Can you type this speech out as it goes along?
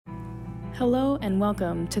Hello and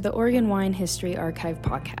welcome to the Oregon Wine History Archive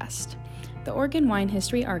podcast. The Oregon Wine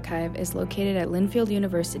History Archive is located at Linfield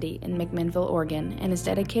University in McMinnville, Oregon, and is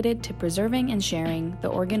dedicated to preserving and sharing the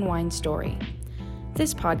Oregon wine story.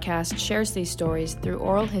 This podcast shares these stories through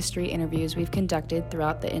oral history interviews we've conducted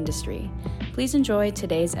throughout the industry. Please enjoy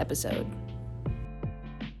today's episode.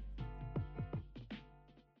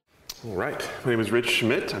 All right, my name is Rich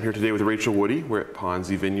Schmidt. I'm here today with Rachael Woody. We're at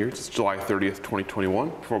Ponzi Vineyards. It's July 30th, 2021.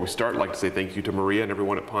 Before we start, I'd like to say thank you to Maria and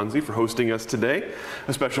everyone at Ponzi for hosting us today.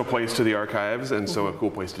 A special place to the archives and so a cool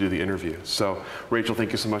place to do the interview. So Rachael,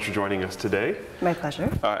 thank you so much for joining us today. My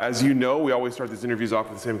pleasure. As you know, we always start these interviews off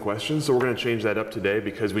with the same question, so we're going to change that up today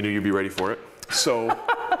because we knew you'd be ready for it. So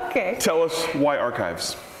Okay. Tell us why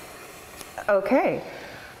archives? Okay.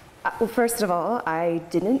 Well, first of all, I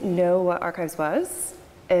didn't know what archives was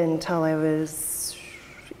until I was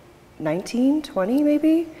 19, 20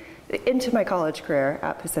 maybe, into my college career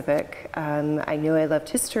at Pacific. I knew I loved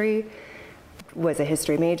history, was a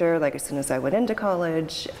history major like as soon as I went into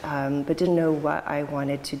college, but didn't know what I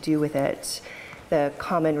wanted to do with it. The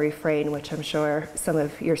common refrain, which I'm sure some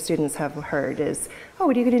of your students have heard, is, oh,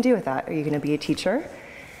 what are you going to do with that? Are you going to be a teacher?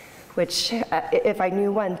 Which, if I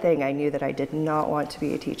knew one thing, I knew that I did not want to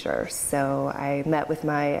be a teacher. So I met with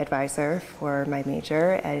my advisor for my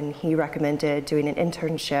major, and he recommended doing an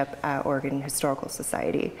internship at Oregon Historical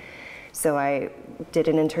Society. So I did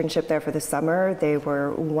an internship there for the summer. They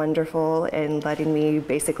were wonderful in letting me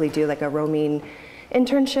basically do like a roaming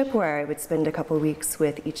internship where I would spend a couple weeks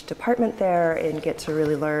with each department there and get to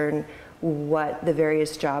really learn what the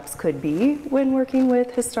various jobs could be when working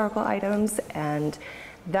with historical items. And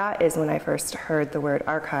that is when I first heard the word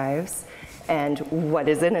archives and what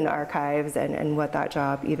is in an archives and what that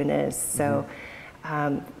job even is. So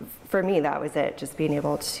for me, that was it, just being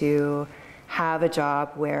able to have a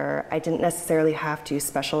job where I didn't necessarily have to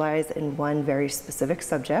specialize in one very specific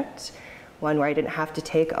subject, one where I didn't have to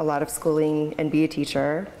take a lot of schooling and be a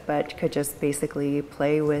teacher, but could just basically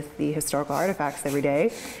play with the historical artifacts every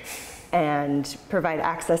day and provide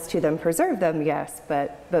access to them, preserve them, yes,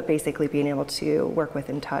 but basically being able to work with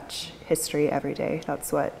and touch history every day.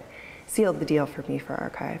 That's what sealed the deal for me for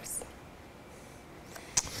archives.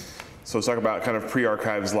 So let's talk about kind of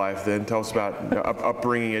pre-archives life then. Tell us about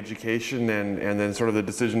upbringing, education, and then sort of the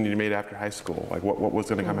decision you made after high school. Like what was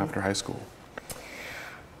going to come after high school?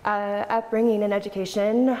 Upbringing and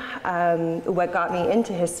education, what got me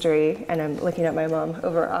into history, and I'm looking at my mom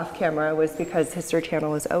over off camera, was because History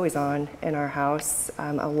Channel was always on in our house.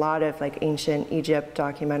 A lot of like ancient Egypt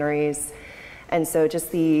documentaries. And so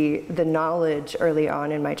just the knowledge early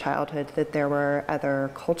on in my childhood that there were other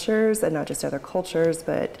cultures, and not just other cultures,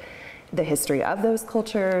 but the history of those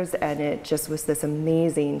cultures. And it just was this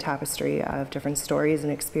amazing tapestry of different stories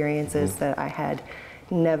and experiences that I had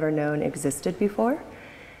never known existed before.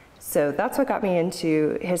 So that's what got me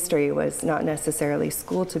into history, was not necessarily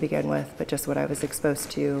school to begin with, but just what I was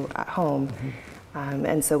exposed to at home.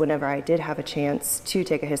 And so whenever I did have a chance to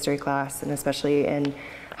take a history class, and especially in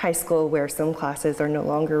high school where some classes are no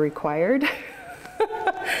longer required,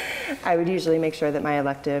 I would usually make sure that my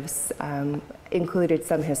electives included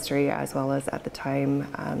some history, as well as at the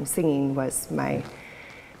time singing was my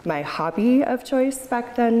hobby of choice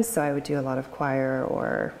back then. So I would do a lot of choir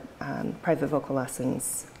or private vocal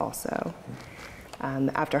lessons also.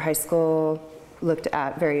 After high school, looked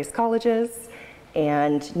at various colleges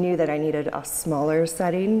and knew that I needed a smaller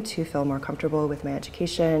setting to feel more comfortable with my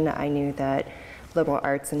education. I knew that liberal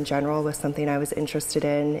arts in general was something I was interested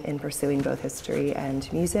in pursuing both history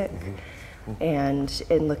and music. And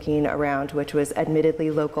in looking around, which was admittedly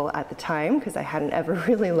local at the time because I hadn't ever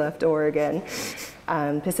really left Oregon,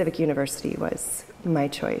 Pacific University was my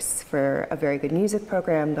choice for a very good music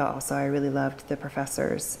program, but also I really loved the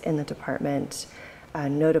professors in the department,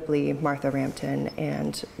 notably Martha Rampton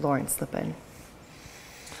and Lawrence Lippin.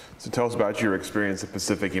 So tell us about your experience at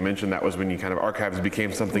Pacific. You mentioned that was when you kind of archives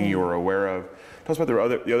became something you were aware of. Tell us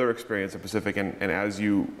about the other experience at Pacific, and as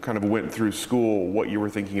you kind of went through school, what you were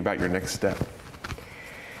thinking about your next step.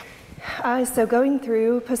 So going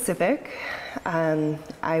through Pacific,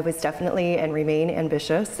 I was definitely and remain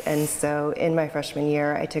ambitious, and so in my freshman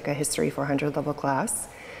year I took a History 400 level class.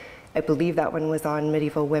 I believe that one was on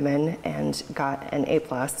medieval women and got an A+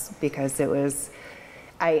 because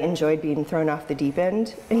I enjoyed being thrown off the deep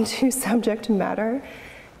end into subject matter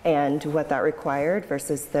and what that required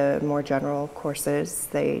versus the more general courses.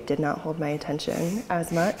 They did not hold my attention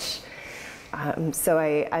as much. So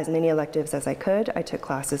as many electives as I could, I took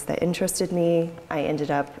classes that interested me. I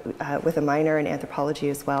ended up with a minor in anthropology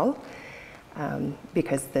as well,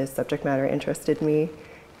 because the subject matter interested me.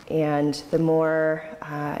 And the more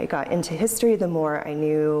I got into history, the more I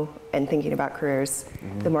knew, and thinking about careers,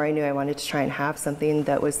 the more I knew I wanted to try and have something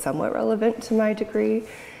that was somewhat relevant to my degree.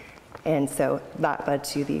 And so that led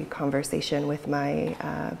to the conversation with my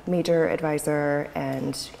major advisor,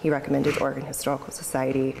 and he recommended Oregon Historical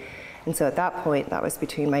Society. And so at that point, that was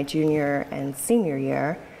between my junior and senior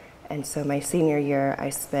year. And so my senior year, I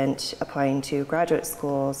spent applying to graduate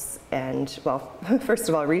schools and, well, first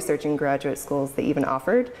of all, researching graduate schools that even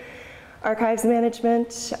offered archives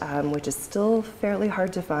management, which is still fairly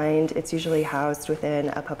hard to find. It's usually housed within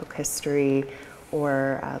a public history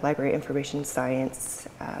or library information science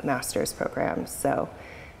master's program. So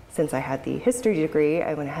since I had the history degree,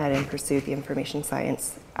 I went ahead and pursued the information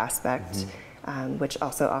science aspect, which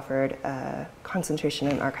also offered a concentration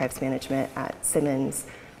in archives management at Simmons,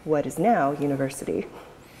 what is now University.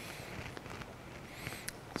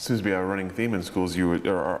 Seems to be a running theme in schools you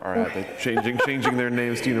are at, changing their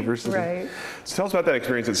names to university. Right. So tell us about that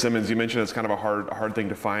experience at Simmons. You mentioned it's kind of a hard thing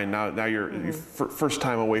to find. Now you're first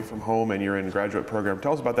time away from home and you're in a graduate program.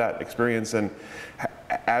 Tell us about that experience, and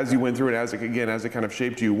as you went through it, as it kind of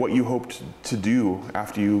shaped you, what you hoped to do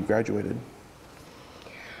after you graduated.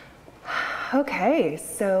 Okay,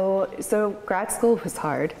 so grad school was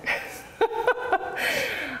hard.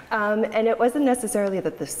 And it wasn't necessarily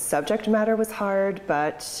that the subject matter was hard,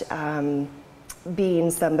 but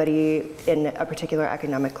being somebody in a particular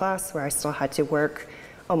academic class where I still had to work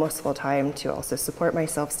almost full time to also support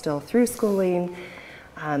myself still through schooling,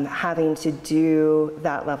 having to do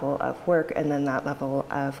that level of work and then that level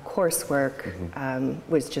of coursework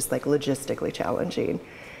was just like logistically challenging.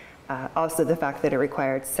 Also the fact that it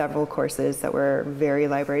required several courses that were very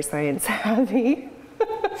library science heavy.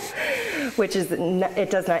 Which is, it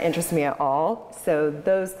does not interest me at all. So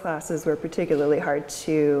those classes were particularly hard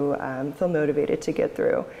to feel motivated to get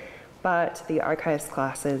through. But the archives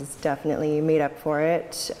classes definitely made up for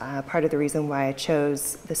it. Part of the reason why I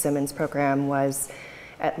chose the Simmons program was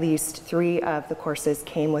at least 3 of the courses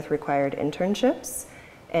came with required internships,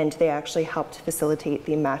 and they actually helped facilitate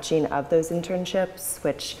the matching of those internships,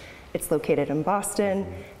 which it's located in Boston.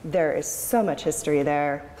 There is so much history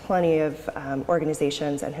there, plenty of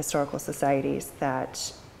organizations and historical societies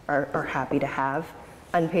that are happy to have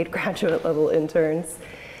unpaid graduate level interns.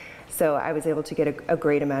 So I was able to get a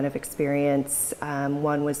great amount of experience.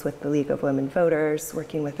 One was with the League of Women Voters,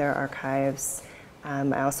 working with their archives.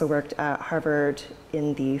 I also worked at Harvard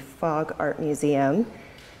in the Fogg Art Museum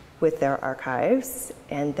with their archives.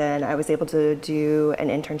 And then I was able to do an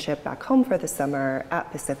internship back home for the summer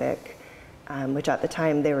at Pacific, which at the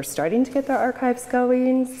time they were starting to get their archives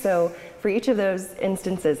going. So for each of those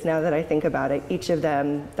instances, now that I think about it, each of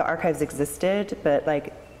them, the archives existed, but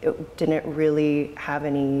like it didn't really have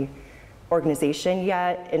any organization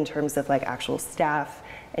yet in terms of like actual staff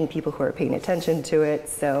and people who are paying attention to it.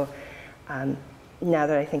 So now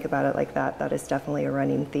that I think about it like that, that is definitely a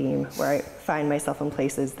running theme where I find myself in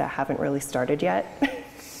places that haven't really started yet.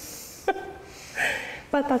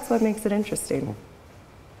 But that's what makes it interesting.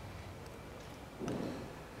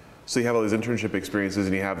 So you have all these internship experiences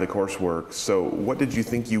and you have the coursework. So what did you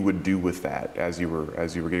think you would do with that as you were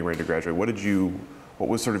getting ready to graduate? What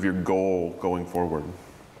was sort of your goal going forward?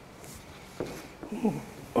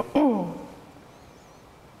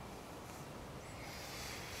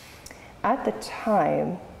 At the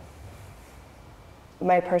time,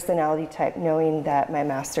 my personality type, knowing that my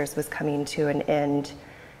master's was coming to an end,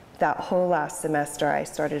 that whole last semester I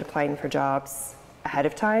started applying for jobs ahead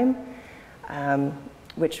of time,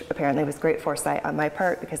 which apparently was great foresight on my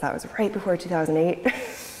part because that was right before 2008.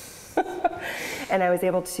 And I was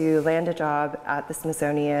able to land a job at the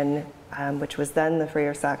Smithsonian, which was then the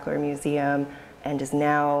Freer-Sackler Museum and is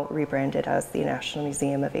now rebranded as the National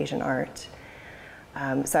Museum of Asian Art.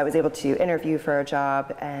 So I was able to interview for a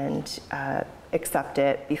job and accept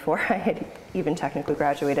it before I had even technically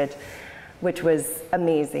graduated, which was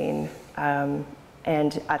amazing. And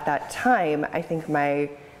at that time, I think my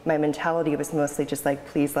mentality was mostly just like,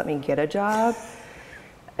 please let me get a job,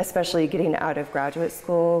 especially getting out of graduate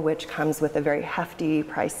school, which comes with a very hefty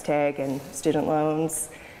price tag and student loans.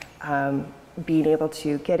 Being able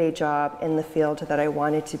to get a job in the field that I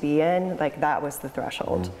wanted to be in, like that was the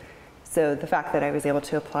threshold. So the fact that I was able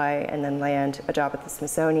to apply and then land a job at the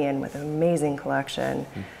Smithsonian with an amazing collection,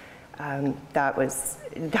 that was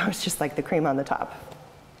just like the cream on the top.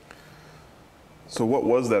 So what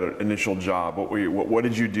was that initial job? What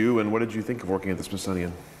did you do and what did you think of working at the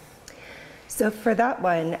Smithsonian? So for that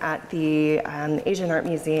one at the Asian Art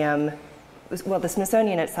Museum, well, the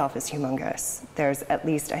Smithsonian itself is humongous. There's at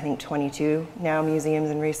least, I think, 22 now museums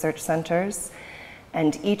and research centers.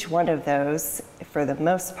 And each one of those, for the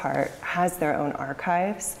most part, has their own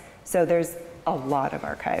archives. So there's a lot of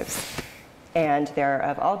archives. And they're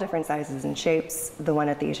of all different sizes and shapes. The one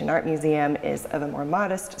at the Asian Art Museum is of a more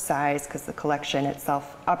modest size because the collection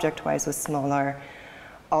itself, object-wise, was smaller.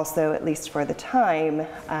 Also, at least for the time,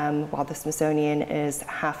 while the Smithsonian is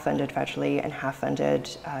half funded federally and half funded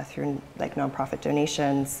through like nonprofit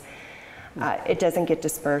donations, it doesn't get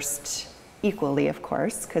dispersed equally, of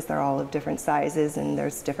course, because they're all of different sizes and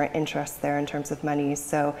there's different interests there in terms of money.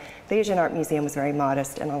 So the Asian Art Museum was very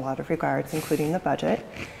modest in a lot of regards, including the budget.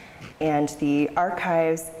 And the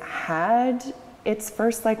archives had its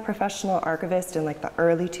first like professional archivist in like the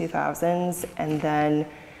early 2000s, and then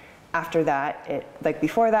after that,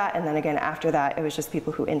 before that, and then again after that, it was just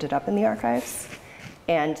people who ended up in the archives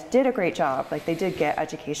and did a great job. Like they did get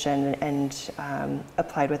education and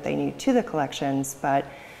applied what they needed to the collections, but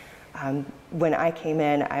when I came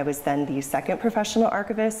in, I was then the second professional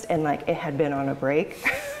archivist, and like it had been on a break.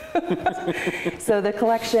 So the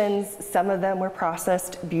collections, some of them were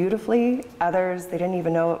processed beautifully, others, they didn't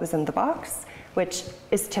even know what was in the box, which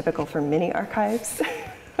is typical for many archives.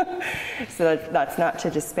 So that's not to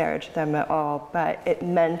disparage them at all, but it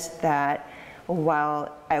meant that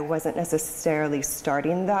while I wasn't necessarily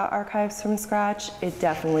starting the archives from scratch, it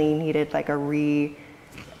definitely needed like a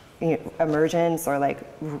emergence or like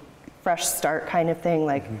fresh start kind of thing.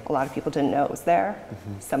 Like a lot of people didn't know it was there.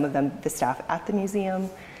 Some of them, the staff at the museum.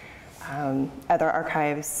 Other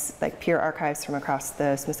archives, like peer archives from across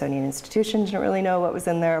the Smithsonian Institution, didn't really know what was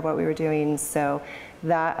in there, what we were doing. So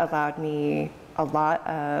that allowed me a lot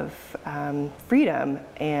of freedom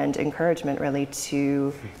and encouragement really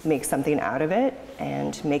to make something out of it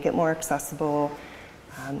and make it more accessible,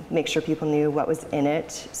 make sure people knew what was in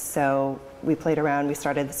it. So we played around, we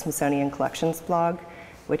started the Smithsonian Collections Blog,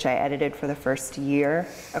 which I edited for the first year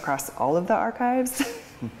across all of the archives.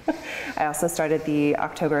 I also started the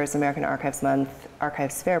October's American Archives Month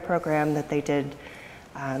Archives Fair program that they did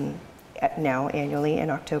now annually in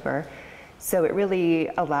October. So it really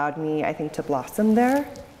allowed me, I think, to blossom there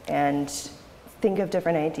and think of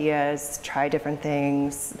different ideas, try different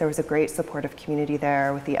things. There was a great supportive community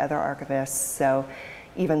there with the other archivists. So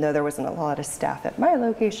even though there wasn't a lot of staff at my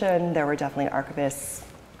location, there were definitely archivists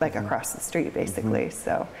like across the street, basically.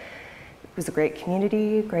 So it was a great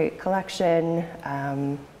community, great collection,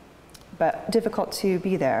 but difficult to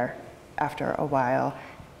be there after a while.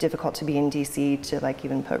 Difficult to be in DC to like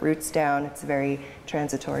even put roots down. It's a very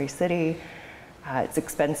transitory city. It's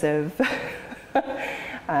expensive.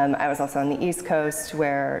 I was also on the East Coast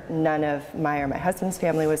where none of my or my husband's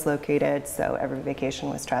family was located, so every vacation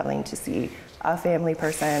was traveling to see a family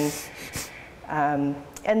person. And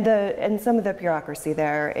some of the bureaucracy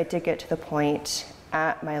there, it did get to the point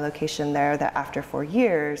at my location there that after 4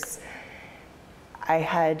 years, I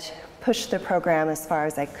had pushed the program as far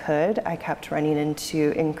as I could. I kept running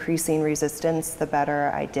into increasing resistance the better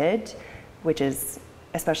I did, which is,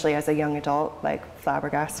 especially as a young adult, like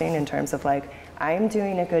flabbergasting in terms of like, I am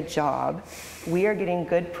doing a good job. We are getting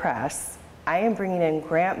good press. I am bringing in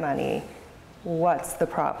grant money. What's the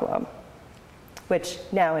problem? Which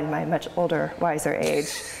now in my much older, wiser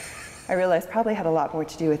age, I realized probably had a lot more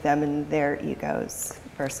to do with them and their egos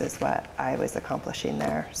versus what I was accomplishing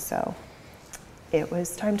there. So it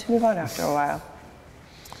was time to move on after a while.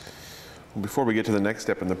 Before we get to the next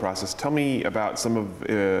step in the process, tell me about some of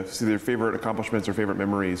your favorite accomplishments or favorite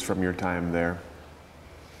memories from your time there.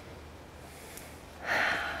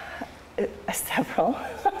 Several.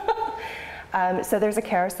 So there's a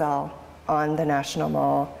carousel on the National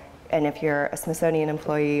Mall, and if you're a Smithsonian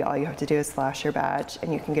employee, all you have to do is flash your badge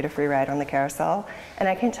and you can get a free ride on the carousel. And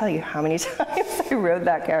I can't tell you how many times I rode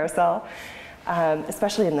that carousel,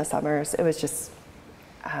 especially in the summers. It was just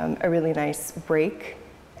a really nice break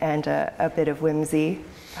and a bit of whimsy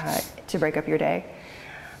to break up your day.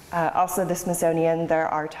 Also the Smithsonian, there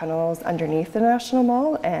are tunnels underneath the National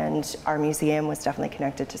Mall, and our museum was definitely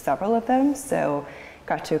connected to several of them, so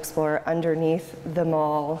got to explore underneath the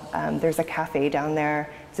mall. There's a cafe down there.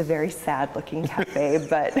 It's a very sad looking cafe,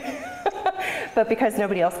 but because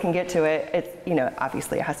nobody else can get to it,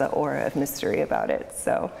 obviously it has an aura of mystery about it.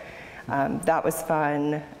 So that was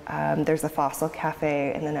fun. There's a fossil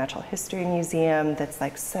cafe in the Natural History Museum that's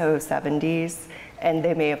like so 70s, and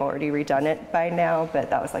they may have already redone it by now, but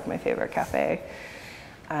that was like my favorite cafe.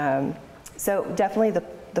 So definitely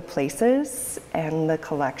the places and the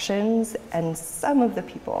collections and some of the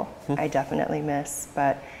people I definitely miss,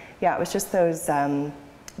 but yeah, it was just those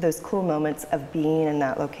cool moments of being in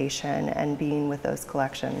that location and being with those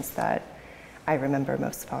collections that I remember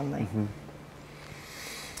most fondly.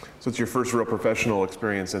 So it's your first real professional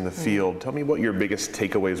experience in the field. Tell me what your biggest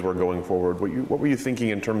takeaways were going forward. What were you thinking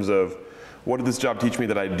in terms of, what did this job teach me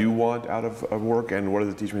that I do want out of work, and what does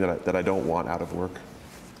it teach me that I don't want out of work?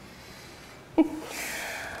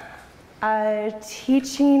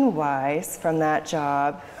 Teaching-wise, from that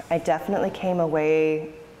job, I definitely came away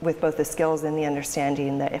with both the skills and the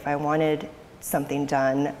understanding that if I wanted something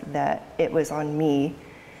done, that it was on me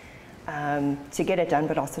to get it done,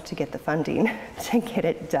 but also to get the funding to get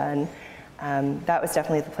it done. That was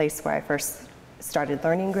definitely the place where I first started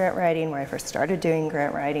learning grant writing, where I first started doing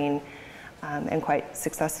grant writing, and quite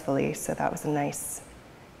successfully. So that was a nice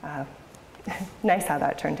how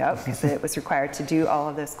that turned out, because it was required to do all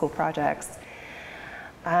of those cool projects.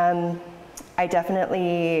 I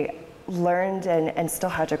definitely learned and still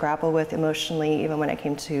had to grapple with emotionally, even when I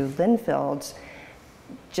came to Linfield,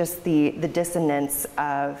 just the dissonance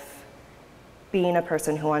of being a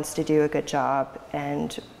person who wants to do a good job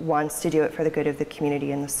and wants to do it for the good of the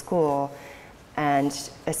community and the school, and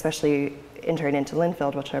especially entering into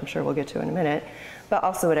Linfield, which I'm sure we'll get to in a minute. But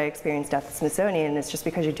also what I experienced at the Smithsonian is just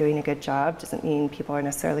because you're doing a good job doesn't mean people are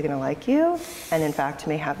necessarily going to like you, and in fact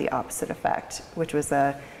may have the opposite effect, which was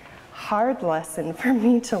a hard lesson for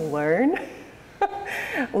me to learn,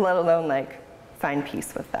 let alone like find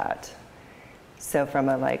peace with that. So from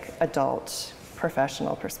a like adult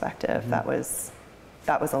professional perspective, that was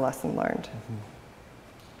a lesson learned.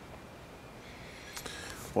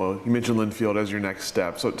 Well, you mentioned Linfield as your next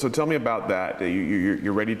step. So tell me about that.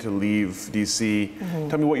 You're ready to leave DC.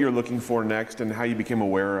 Tell me what you're looking for next and how you became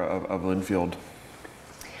aware of Linfield.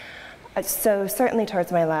 So certainly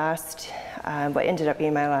towards my last, what ended up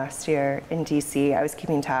being my last year in DC, I was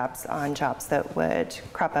keeping tabs on jobs that would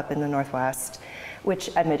crop up in the Northwest, which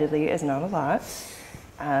admittedly is not a lot.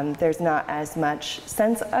 There's not as much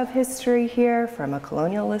sense of history here from a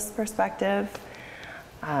colonialist perspective.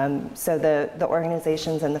 So the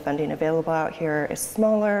organizations and the funding available out here is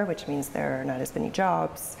smaller, which means there are not as many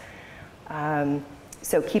jobs.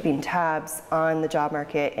 So keeping tabs on the job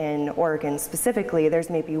market in Oregon specifically,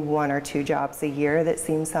 there's maybe 1 or 2 jobs a year that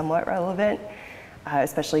seem somewhat relevant,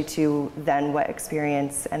 especially to then what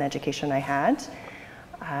experience and education I had.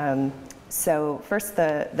 So first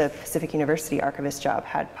the Pacific University archivist job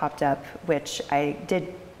had popped up, which I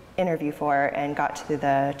did interview for and got to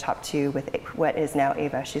the top 2 with what is now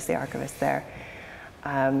Ava. She's the archivist there.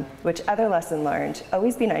 Which other lesson learned,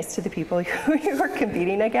 always be nice to the people who you are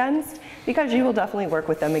competing against, because you will definitely work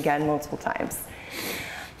with them again multiple times.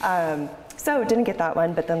 So didn't get that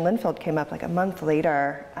one, but then Linfield came up like a month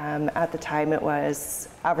later. At the time it was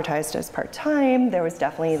advertised as part-time. There was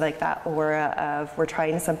definitely like that aura of we're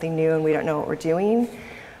trying something new and we don't know what we're doing,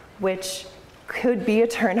 which could be a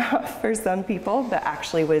turnoff for some people, but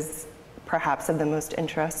actually was perhaps of the most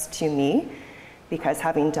interest to me, because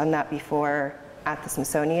having done that before at the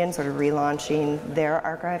Smithsonian, sort of relaunching their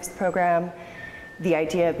archives program, the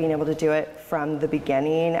idea of being able to do it from the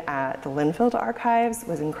beginning at the Linfield Archives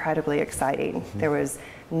was incredibly exciting. There was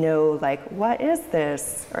no like, what is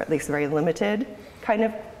this? Or at least very limited kind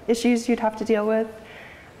of issues you'd have to deal with.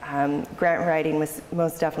 Grant writing was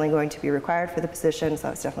most definitely going to be required for the position, so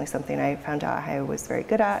that was definitely something I found out I was very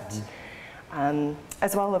good at.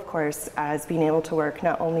 As well, of course, as being able to work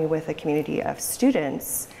not only with a community of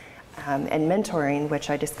students and mentoring,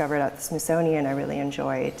 which I discovered at the Smithsonian I really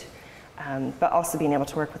enjoyed, but also being able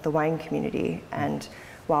to work with the wine community. And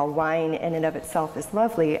while wine in and of itself is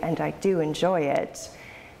lovely, and I do enjoy it,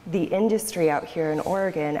 the industry out here in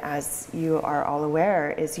Oregon, as you are all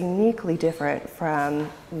aware, is uniquely different from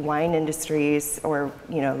wine industries or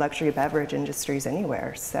luxury beverage industries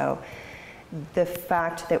anywhere. So the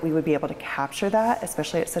fact that we would be able to capture that,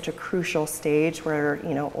 especially at such a crucial stage where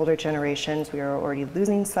older generations, we were already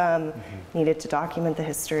losing some, needed to document the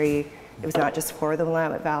history. It was not just for the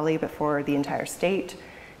Willamette Valley, but for the entire state.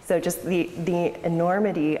 So just the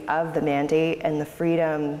enormity of the mandate and the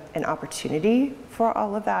freedom and opportunity for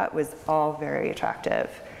all of that was all very attractive,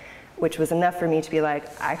 which was enough for me to be like,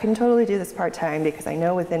 I can totally do this part-time, because I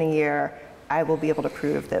know within a year I will be able to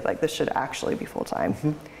prove that like this should actually be full-time,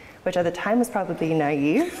 which at the time was probably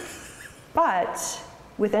naive, but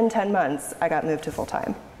within 10 months I got moved to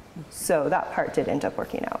full-time. So that part did end up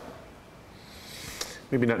working out.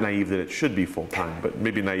 Maybe not naive that it should be full-time, but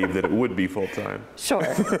maybe naive that it would be full-time. Sure,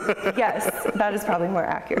 yes, that is probably more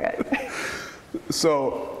accurate.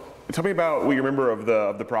 So tell me about what you remember of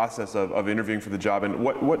the process of interviewing for the job, and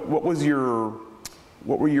what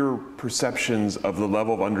were your perceptions of the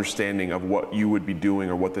level of understanding of what you would be doing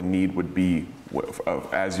or what the need would be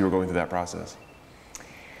as you were going through that process?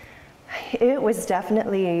 It was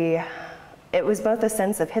definitely it was both a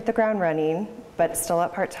sense of hit the ground running, but still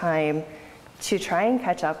at part-time, to try and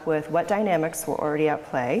catch up with what dynamics were already at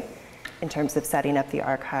play in terms of setting up the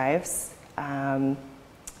archives,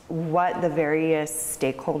 what the various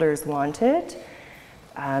stakeholders wanted,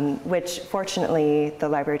 which fortunately the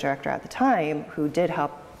library director at the time, who did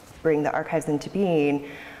help bring the archives into being,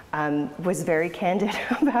 was very candid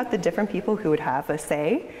about the different people who would have a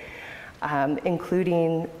say,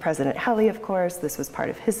 including President Helly, of course. This was part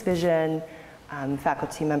of his vision.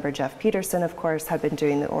 Faculty member Jeff Peterson, of course, had been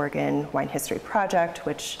doing the Oregon Wine History Project,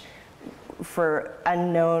 which for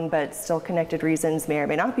unknown but still connected reasons may or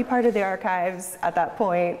may not be part of the archives at that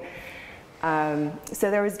point. So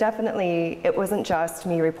there was definitely, it wasn't just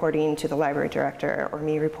me reporting to the library director or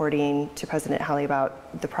me reporting to President Helly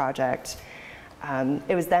about the project.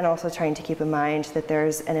 It was then also trying to keep in mind that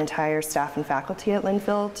there's an entire staff and faculty at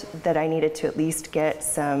Linfield that I needed to at least get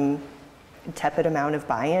some tepid amount of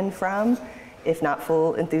buy-in from, if not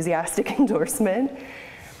full enthusiastic endorsement,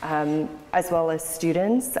 as well as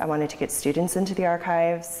students. I wanted to get students into the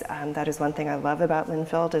archives. That is one thing I love about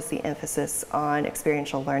Linfield, is the emphasis on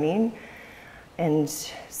experiential learning. And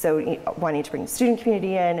so wanting to bring the student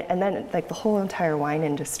community in, and then like the whole entire wine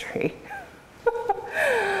industry,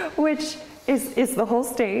 which is the whole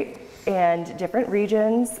state and different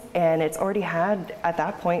regions, and it's already had, at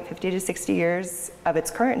that point, 50 to 60 years of its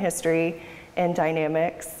current history and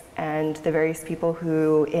dynamics, and the various people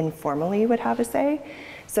who informally would have a say.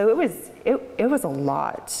 So it was a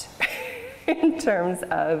lot in terms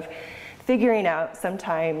of figuring out,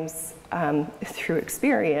 sometimes through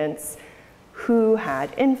experience, who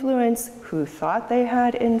had influence, who thought they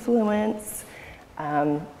had influence,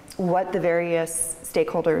 what the various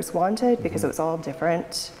stakeholders wanted, because it was all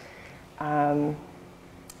different, and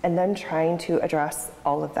then trying to address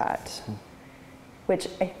all of that, which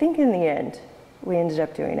I think in the end, we ended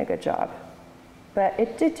up doing a good job. But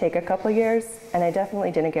it did take a couple years, and I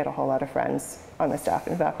definitely didn't get a whole lot of friends on the staff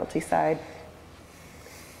and faculty side.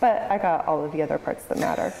 But I got all of the other parts that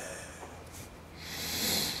matter.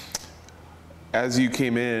 As you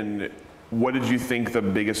came in, what did you think the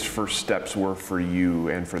biggest first steps were for you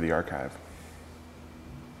and for the archive?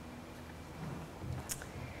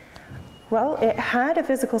 Well, it had a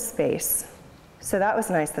physical space, so that was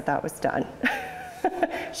nice that that was done.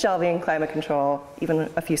 Shelving, climate control, even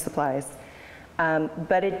a few supplies.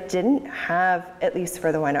 But it didn't have, at least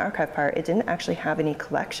for the wine archive part, it didn't actually have any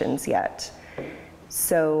collections yet.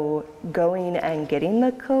 So going and getting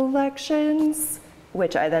the collections,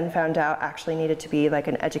 which I then found out actually needed to be like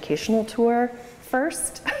an educational tour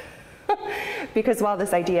first. Because while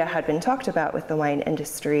this idea had been talked about with the wine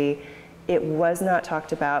industry, it was not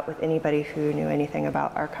talked about with anybody who knew anything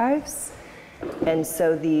about archives. And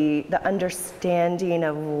so the understanding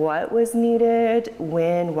of what was needed,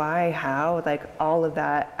 when, why, how, like all of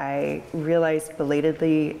that, I realized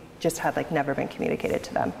belatedly just had like never been communicated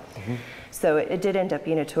to them. Mm-hmm. So it did end up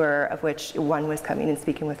being a tour, of which one was coming and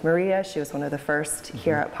speaking with Maria. She was one of the first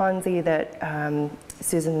here at Ponzi that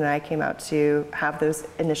Susan and I came out to have those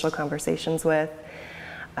initial conversations with,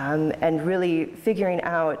 and really figuring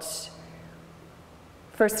out,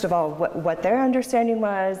 first of all, what their understanding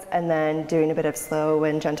was, and then doing a bit of slow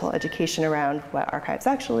and gentle education around what archives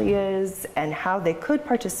actually is and how they could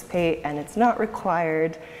participate, and it's not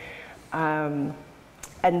required. And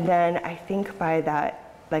then I think by that,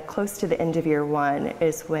 like close to the end of year one,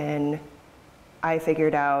 is when I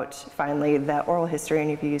figured out finally that oral history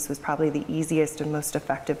interviews was probably the easiest and most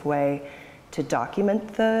effective way to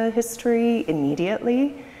document the history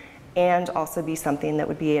immediately, and also be something that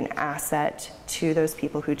would be an asset to those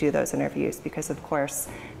people who do those interviews, because of course,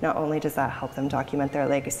 not only does that help them document their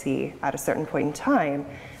legacy at a certain point in time,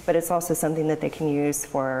 but it's also something that they can use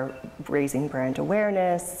for raising brand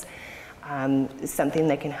awareness, something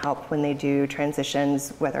that can help when they do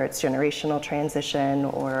transitions, whether it's generational transition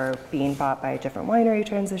or being bought by a different winery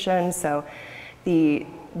transition. So the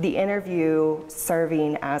interview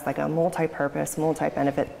serving as like a multi-purpose,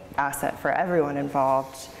 multi-benefit asset for everyone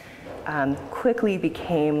involved quickly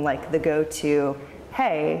became like the go-to,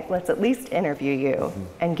 hey, let's at least interview you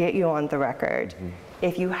and get you on the record.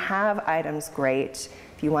 If you have items, great.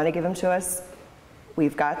 If you want to give them to us,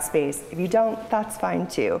 we've got space. If you don't, that's fine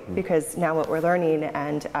too, because now what we're learning,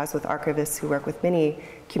 and as with archivists who work with many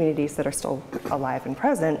communities that are still alive and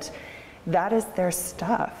present, that is their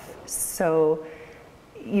stuff. So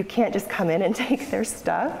you can't just come in and take their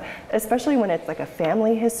stuff, especially when it's like a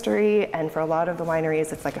family history, and for a lot of the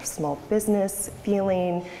wineries, it's like a small business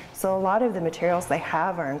feeling. So a lot of the materials they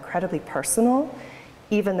have are incredibly personal,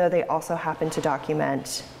 even though they also happen to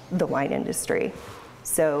document the wine industry.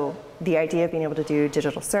 So the idea of being able to do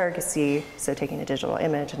digital surrogacy, so taking a digital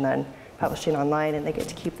image and then publishing online and they get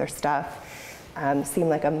to keep their stuff, seemed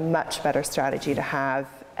like a much better strategy to have,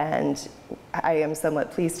 and I am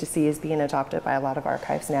somewhat pleased to see is being adopted by a lot of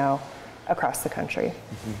archives now across the country.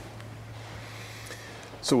 Mm-hmm.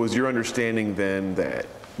 So was your understanding then that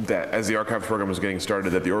as the archives program was getting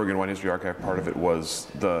started, that the Oregon Wine History Archive part of it was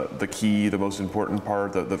the key, the most important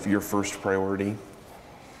part, your first priority?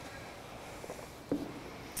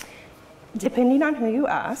 Depending on who you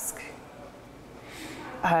ask,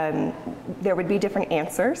 there would be different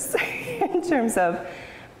answers in terms of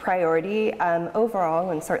priority.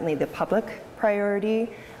 Overall, and certainly the public priority,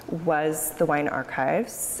 was the wine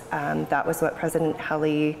archives. That was what President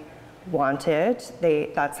Helly wanted.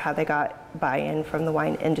 That's how they got buy-in from the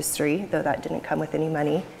wine industry, though that didn't come with any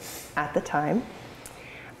money at the time.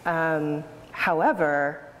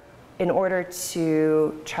 However, in order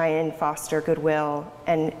to try and foster goodwill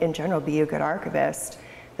and in general be a good archivist,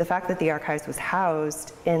 the fact that the archives was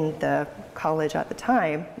housed in the college at the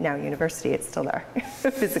time, now university, it's still there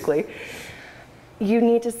physically, you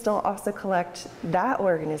need to still also collect that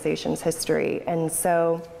organization's history. And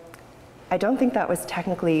so I don't think that was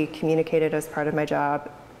technically communicated as part of my job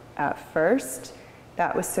at first.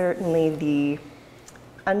 That was certainly the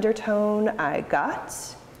undertone I got,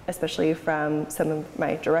 especially from some of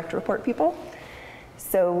my direct report people.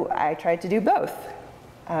 So I tried to do both.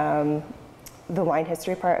 The wine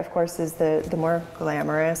history part, of course, is the more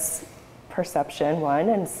glamorous perception one,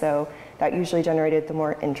 and so that usually generated the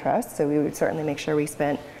more interest, so we would certainly make sure we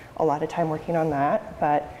spent a lot of time working on that.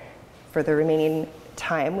 But for the remaining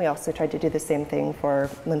time, we also tried to do the same thing for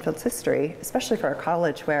Linfield's history, especially for our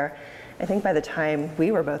college, where I think by the time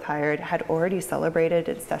we were both hired, had already celebrated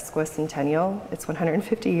its sesquicentennial, its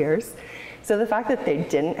 150 years. So the fact that they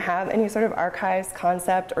didn't have any sort of archives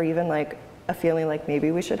concept or even like a feeling like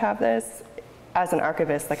maybe we should have this, as an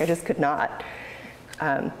archivist, like I just could not.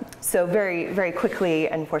 So very, very quickly,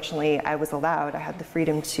 unfortunately, I was allowed, I had the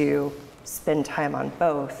freedom to spend time on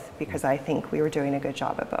both because I think we were doing a good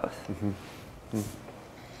job at both. Mm-hmm. Mm-hmm.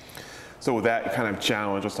 So with that kind of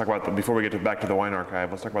challenge, let's talk about, before we get back to the wine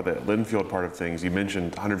archive, let's talk about the Linfield part of things. You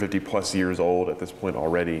mentioned 150 plus years old at this point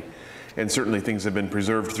already, and certainly things have been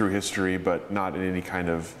preserved through history, but not in any kind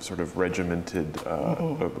of sort of regimented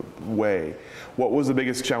way. What was the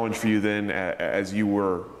biggest challenge for you then, as you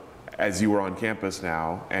were on campus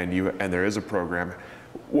now, and there is a program?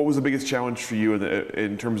 What was the biggest challenge for you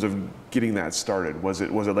in terms of getting that started? Was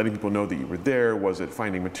it letting people know that you were there? Was it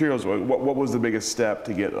finding materials? What was the biggest step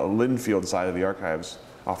to get a Linfield side of the archives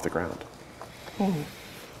off the ground?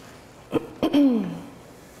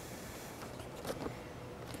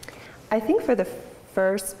 I think for the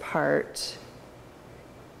first part,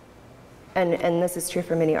 and this is true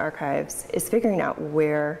for many archives, is figuring out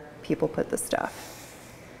where people put the stuff.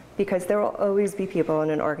 Because there will always be people in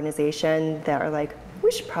an organization that are like,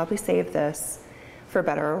 we should probably save this for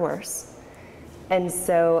better or worse. And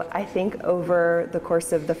so I think over the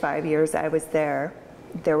course of the 5 years I was there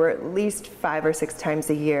were at least 5 or 6 times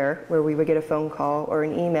a year where we would get a phone call or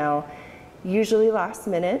an email, usually last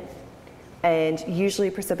minute, and usually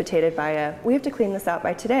precipitated by a, we have to clean this out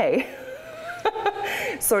by today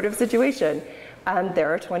sort of situation.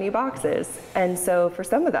 There are 20 boxes. And so for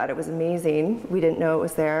some of that, it was amazing. We didn't know it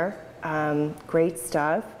was there. Great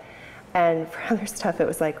stuff. And for other stuff, it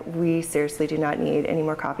was like, we seriously do not need any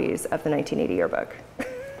more copies of the 1980 yearbook.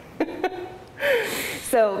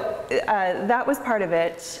 So that was part of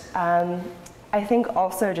it. I think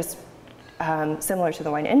also just similar to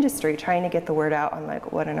the wine industry, trying to get the word out on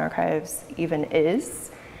like what an archives even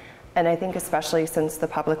is. And I think especially since the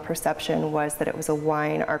public perception was that it was a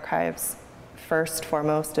wine archives first,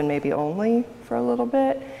 foremost, and maybe only for a little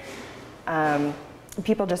bit,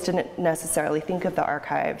 people just didn't necessarily think of the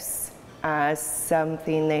archives as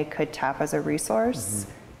something they could tap as a resource,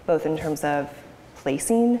 both in terms of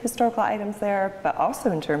placing historical items there, but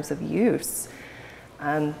also in terms of use.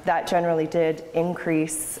 That generally did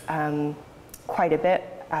increase quite a bit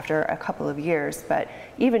after a couple of years, but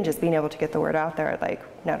even just being able to get the word out there, like,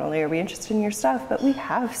 not only are we interested in your stuff, but we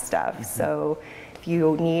have stuff. So if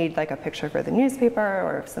you need like a picture for the newspaper,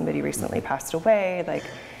 or if somebody recently passed away, like,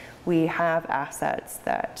 we have assets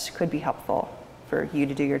that could be helpful for you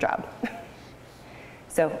to do your job.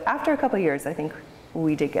 So after a couple of years, I think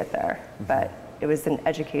we did get there, but it was an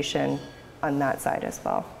education on that side as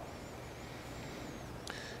well.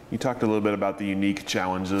 You talked a little bit about the unique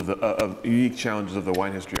challenges of the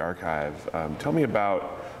Wine History Archive. Tell me about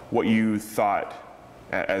what you thought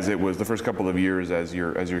as it was the first couple of years as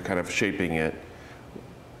you're kind of shaping it.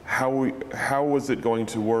 how was it going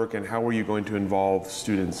to work, and how were you going to involve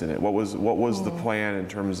students in it? What was the plan in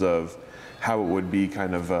terms of how it would be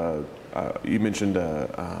kind of you mentioned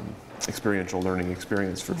experiential learning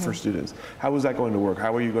experience for students. How was that going to work?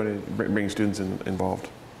 How were you going to bring students involved?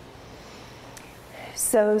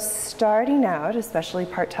 So starting out, especially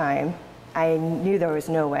part-time, I knew there was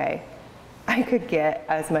no way I could get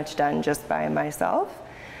as much done just by myself.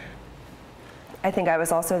 I think I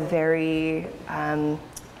was also very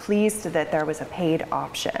pleased that there was a paid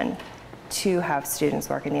option to have students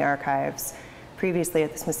work in the archives. Previously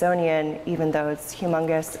at the Smithsonian, even though it's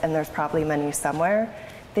humongous and there's probably money somewhere,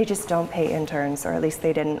 they just don't pay interns, or at least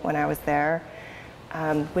they didn't when I was there,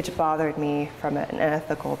 which bothered me from an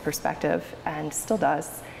ethical perspective and still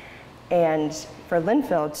does. And for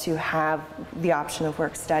Linfield to have the option of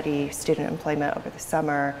work-study, student employment over the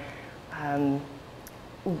summer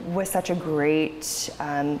was such a great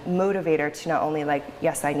motivator to not only like,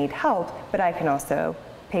 yes, I need help, but I can also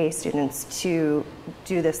pay students to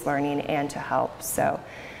do this learning and to help. So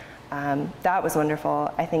that was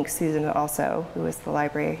wonderful. I think Susan also, who was the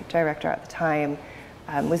library director at the time,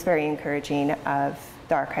 was very encouraging of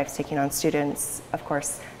the archives taking on students. Of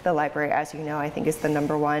course, the library, as you know, I think is the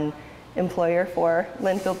 #1 employer for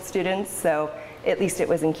Linfield students. So at least it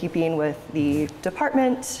was in keeping with the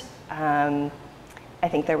department. I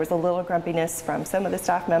think there was a little grumpiness from some of the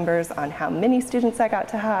staff members on how many students I got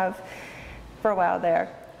to have for a while there.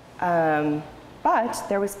 But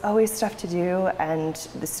there was always stuff to do, and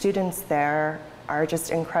the students there are just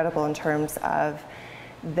incredible in terms of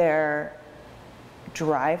their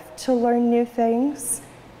drive to learn new things,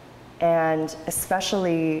 and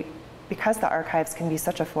especially because the archives can be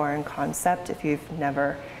such a foreign concept if you've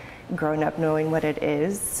never grown up knowing what it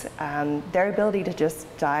is, their ability to just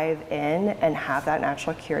dive in and have that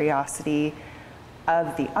natural curiosity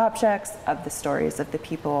of the objects, of the stories of the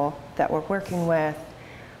people that we're working with,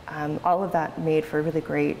 all of that made for really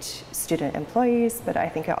great student employees, but I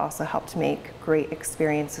think it also helped make great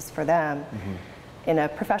experiences for them in a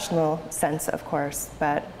professional sense, of course,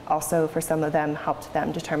 but also for some of them helped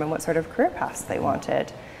them determine what sort of career paths they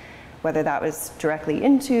wanted, whether that was directly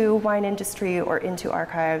into wine industry or into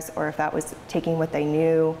archives, or if that was taking what they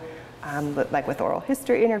knew, like with oral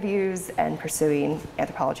history interviews and pursuing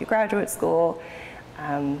anthropology graduate school.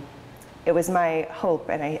 It was my hope,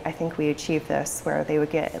 and I think we achieved this, where they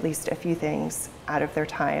would get at least a few things out of their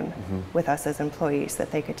time with us as employees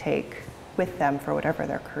that they could take with them for whatever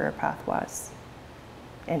their career path was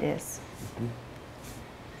and is.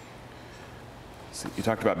 So you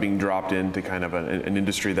talked about being dropped into kind of an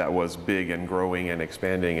industry that was big and growing and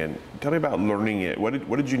expanding, and tell me about learning it. What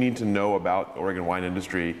did you need to know about the Oregon wine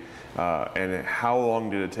industry, and how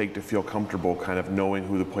long did it take to feel comfortable kind of knowing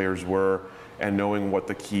who the players were and knowing what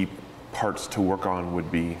the key parts to work on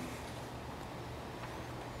would be?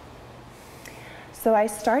 So I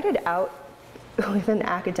started out with an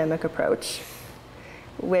academic approach,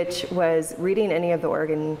 which was reading any of the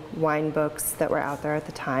Oregon wine books that were out there at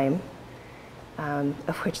the time,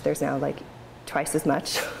 of which there's now like twice as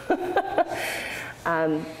much.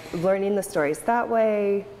 Learning the stories that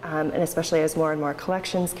way, and especially as more and more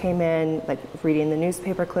collections came in, like reading the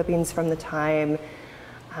newspaper clippings from the time,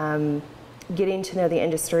 getting to know the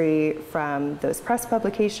industry from those press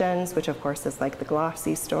publications, which of course is like the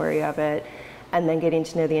glossy story of it, and then getting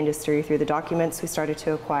to know the industry through the documents we started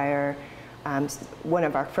to acquire. One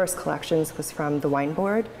of our first collections was from the Wine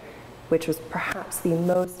Board, which was perhaps the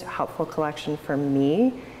most helpful collection for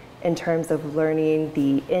me in terms of learning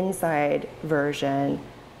the inside version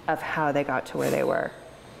of how they got to where they were.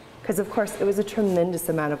 Because of course it was a tremendous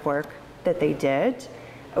amount of work that they did,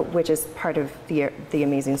 which is part of the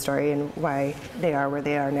amazing story and why they are where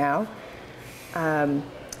they are now.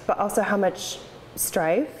 But also how much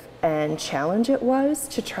strife and challenge it was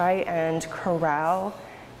to try and corral,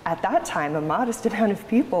 at that time, a modest amount of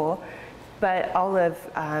people, but all of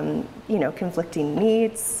conflicting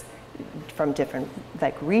needs from different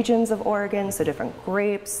regions of Oregon, so different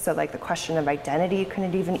grapes, so like the question of identity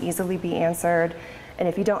couldn't even easily be answered. And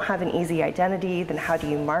if you don't have an easy identity, then how do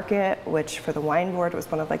you market, which for the Wine Board was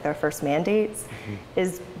one of their first mandates,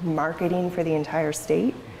 is marketing for the entire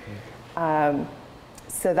state.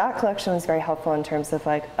 So that collection was very helpful in terms of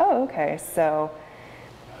oh, okay, so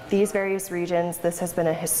these various regions, this has been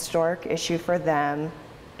a historic issue for them.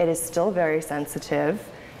 It is still very sensitive.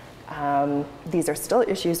 These are still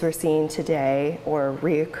issues we're seeing today or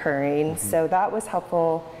reoccurring. So that was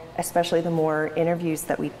helpful, especially the more interviews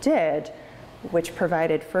that we did, which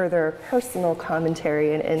provided further personal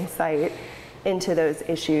commentary and insight into those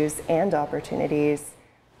issues and opportunities.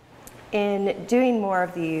 in doing more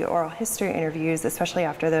of the oral history interviews, especially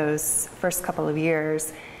after those first couple of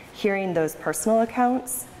years, hearing those personal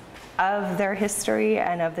accounts of their history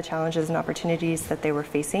and of the challenges and opportunities that they were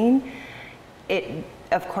facing, it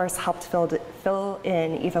of course helped fill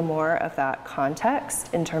in even more of that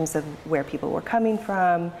context in terms of where people were coming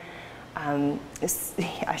from. As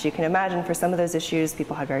you can imagine, for some of those issues,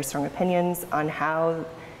 people had very strong opinions on how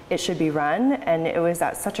it should be run, and it was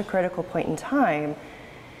at such a critical point in time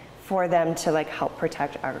for them to like help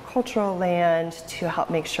protect agricultural land, to help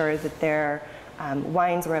make sure that their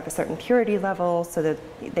wines were of a certain purity level so that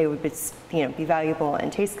they would be, be valuable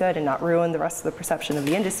and taste good and not ruin the rest of the perception of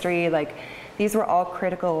the industry. Like, these were all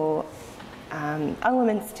critical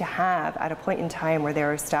elements to have at a point in time where they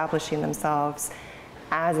were establishing themselves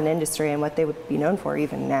as an industry and what they would be known for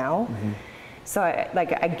even now. Mm-hmm. So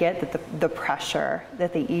I get that the pressure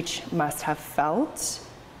that they each must have felt,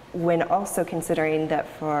 when also considering that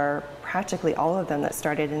for practically all of them that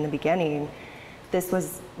started in the beginning, this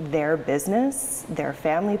was their business, their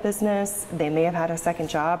family business. They may have had a second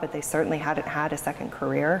job, but they certainly hadn't had a second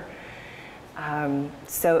career.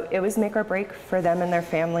 So it was make or break for them and their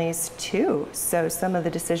families too. So some of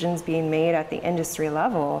the decisions being made at the industry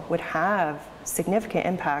level would have significant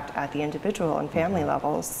impact at the individual and family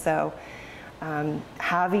levels. So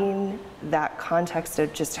having that context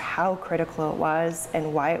of just how critical it was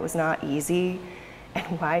and why it was not easy and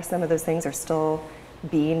why some of those things are still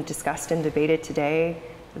being discussed and debated today,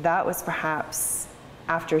 that was perhaps,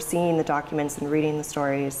 after seeing the documents and reading the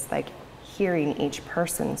stories, like hearing each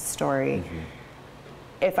person's story. Mm-hmm.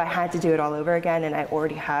 If I had to do it all over again and I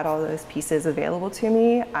already had all those pieces available to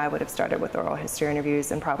me, I would have started with oral history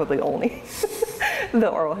interviews and probably only the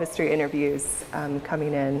oral history interviews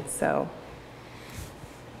coming in. So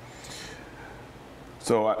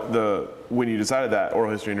when you decided that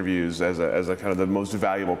oral history interviews as a kind of the most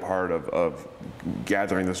valuable part of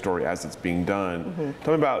gathering the story as it's being done, mm-hmm.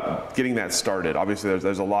 Tell me about getting that started. Obviously,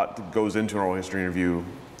 there's a lot that goes into an oral history interview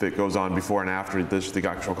that goes on before and after the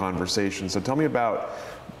actual conversation. So tell me about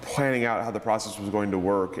planning out how the process was going to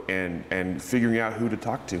work and figuring out who to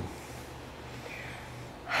talk to.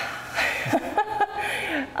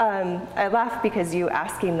 I laugh because you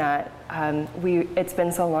asking that, it's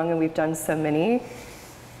been so long and we've done so many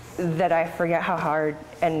that I forget how hard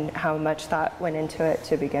and how much thought went into it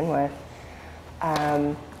to begin with.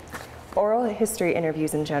 Oral history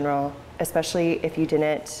interviews in general, especially if you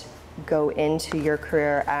didn't go into your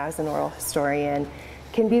career as an oral historian,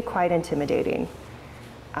 can be quite intimidating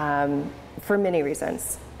for many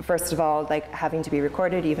reasons. First of all, like having to be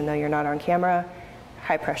recorded even though you're not on camera,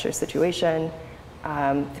 high pressure situation.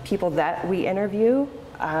 The people that we interview,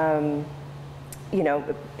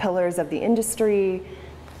 pillars of the industry,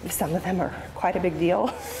 some of them are quite a big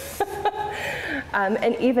deal.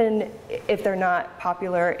 And even if they're not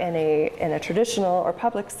popular in a traditional or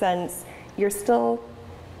public sense, you're still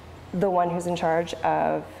the one who's in charge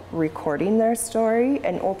of recording their story,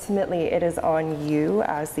 and ultimately it is on you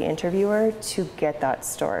as the interviewer to get that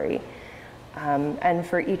story. And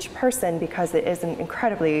for each person, because it is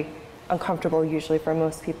incredibly uncomfortable usually for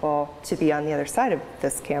most people to be on the other side of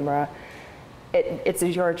this camera, it's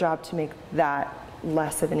your job to make that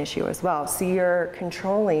less of an issue as well. So you're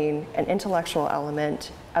controlling an intellectual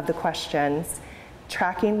element of the questions,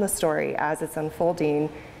 tracking the story as it's unfolding,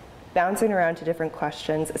 bouncing around to different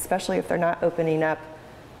questions, especially if they're not opening up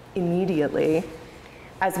immediately,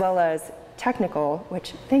 as well as technical,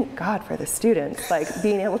 which thank God for the students, like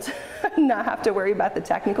being able to not have to worry about the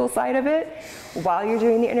technical side of it while you're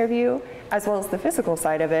doing the interview, as well as the physical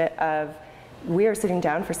side of it of we are sitting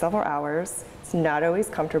down for several hours, it's not always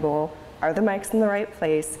comfortable, are the mics in the right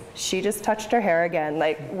place, she just touched her hair again,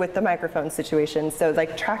 like with the microphone situation, so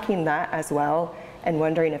like tracking that as well and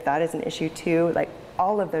wondering if that is an issue too, like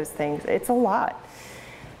all of those things, it's a lot,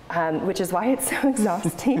 which is why it's so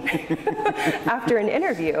exhausting after an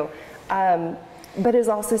interview. But is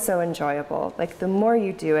also so enjoyable. Like the more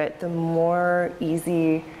you do it, the more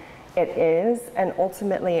easy it is. And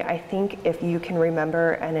ultimately, I think if you can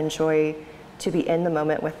remember and enjoy to be in the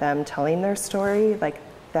moment with them telling their story, like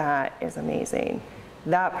that is amazing.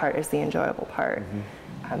 That part is the enjoyable part,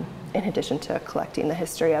 mm-hmm. In addition to collecting the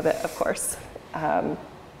history of it, of course,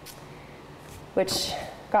 which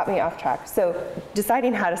got me off track. So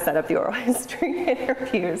deciding how to set up the oral history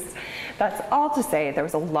interviews, that's all to say there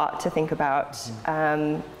was a lot to think about.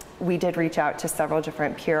 We did reach out to several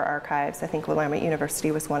different peer archives. I think Willamette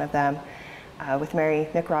University was one of them, with Mary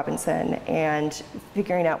McRobinson, and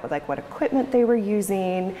figuring out what equipment they were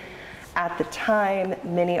using. At the time,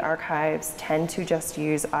 many archives tend to just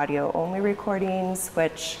use audio-only recordings,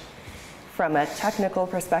 which from a technical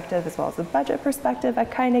perspective as well as a budget perspective, I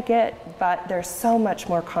kind of get, but there's so much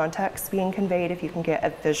more context being conveyed if you can get a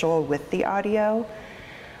visual with the audio.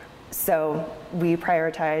 So we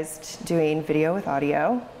prioritized doing video with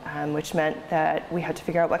audio, which meant that we had to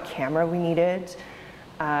figure out what camera we needed.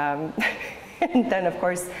 And then of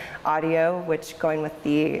course, audio, which going with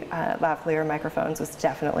the lavalier microphones was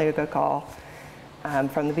definitely a good call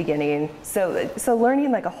from the beginning. So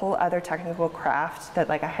learning like a whole other technical craft that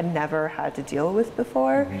like I had never had to deal with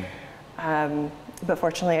before. But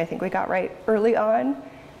fortunately, I think we got right early on.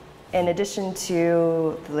 In addition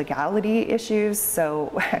to the legality issues,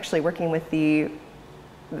 so actually working with the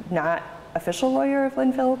not official lawyer of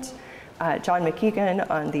Linfield, John McKeegan,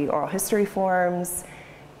 on the oral history forms,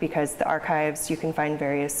 because the archives, you can find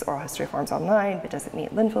various oral history forms online, but doesn't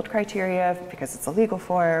meet Linfield criteria because it's a legal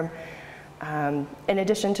form. In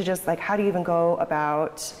addition to just like, how do you even go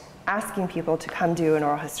about asking people to come do an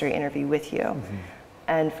oral history interview with you?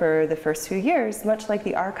 And for the first few years, much like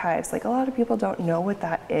the archives, like a lot of people don't know what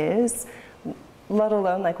that is, let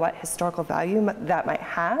alone like what historical value that might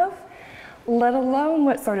have, let alone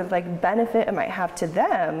what sort of like benefit it might have to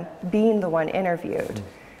them being the one interviewed.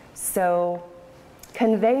 So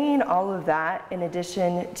conveying all of that in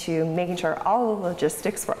addition to making sure all the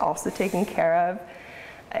logistics were also taken care of,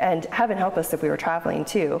 and heaven help us if we were traveling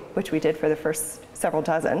too, which we did for the first several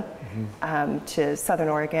dozen, to Southern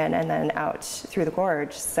Oregon and then out through the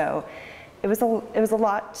gorge. So it was a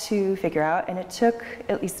lot to figure out, and it took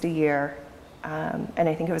at least a year. And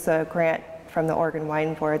I think it was a grant from the Oregon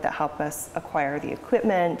Wine Board that helped us acquire the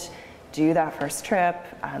equipment, do that first trip.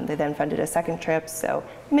 They then funded a second trip. So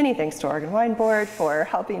many thanks to Oregon Wine Board for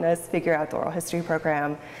helping us figure out the oral history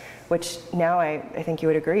program, which now I think you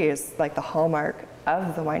would agree is like the hallmark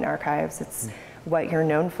of the wine archives. It's what you're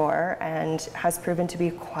known for and has proven to be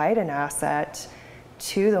quite an asset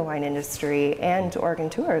to the wine industry and to Oregon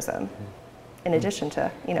tourism, in addition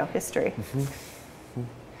to, history.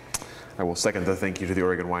 I will second the thank you to the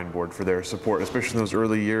Oregon Wine Board for their support, especially in those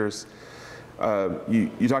early years.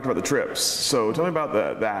 You talked about the trips, so tell me about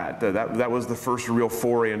that was the first real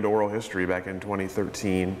foray into oral history back in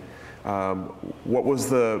 2013. What was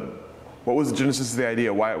the genesis of the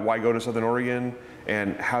idea? Why go to Southern Oregon?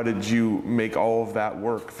 And how did you make all of that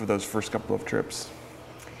work for those first couple of trips?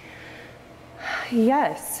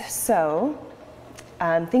 Yes, so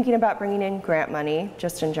thinking about bringing in grant money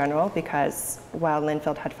just in general, because while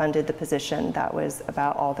Linfield had funded the position, that was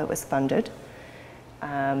about all that was funded.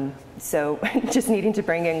 So just needing to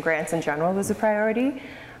bring in grants in general was a priority.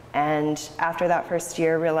 And after that first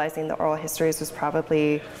year, realizing the oral histories was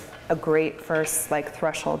probably a great first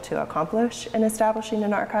threshold to accomplish in establishing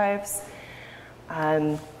an archives.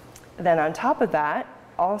 Then on top of that,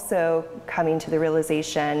 also coming to the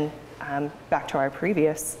realization, back to our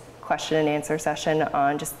previous question and answer session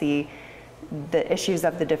on just the issues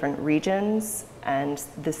of the different regions and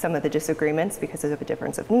some of the disagreements because of the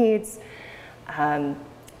difference of needs.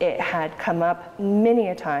 It had come up many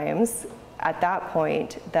a times at that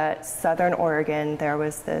point that Southern Oregon, there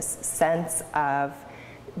was this sense of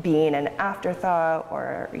being an afterthought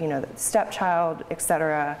or the stepchild, et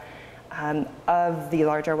cetera, of the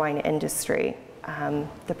larger wine industry.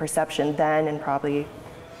 The perception then, and probably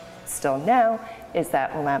still now, is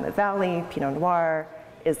that Willamette Valley, Pinot Noir,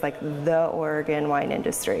 is like the Oregon wine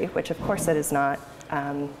industry, which of course it is not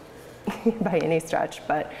by any stretch,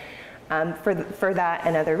 but for that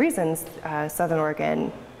and other reasons, Southern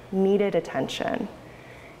Oregon needed attention.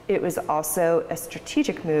 It was also a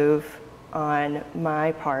strategic move on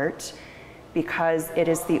my part because it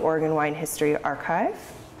is the Oregon Wine History Archive.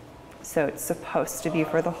 So it's supposed to be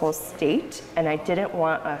for the whole state, and I didn't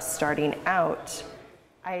want us starting out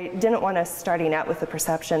with the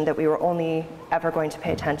perception that we were only ever going to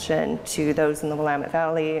pay attention to those in the Willamette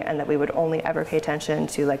Valley and that we would only ever pay attention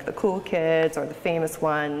to the cool kids or the famous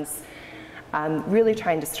ones. Really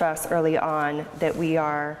trying to stress early on that we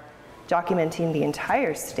are documenting the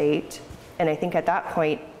entire state, and I think at that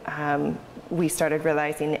point we started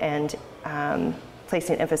realizing and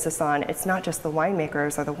placing emphasis on it's not just the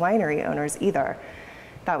winemakers or the winery owners either.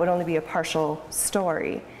 That would only be a partial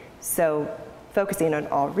story. So focusing on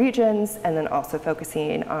all regions and then also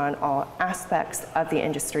focusing on all aspects of the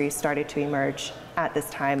industry started to emerge at this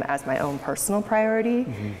time as my own personal priority.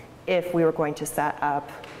 If we were going to set up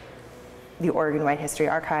the Oregon Wine History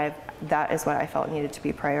Archive, that is what I felt needed to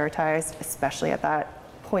be prioritized, especially at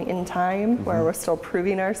that point in time where we're still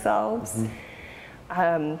proving ourselves.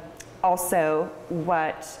 Also,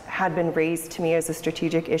 what had been raised to me as a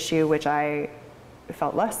strategic issue, which I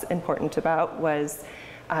felt less important about, was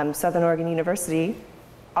Southern Oregon University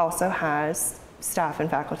also has staff and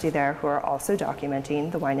faculty there who are also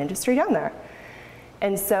documenting the wine industry down there.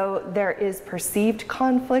 And so there is perceived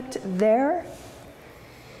conflict there,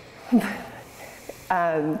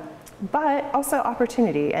 but also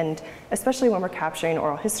opportunity. And especially when we're capturing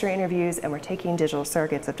oral history interviews and we're taking digital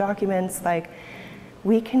surrogates of documents, like,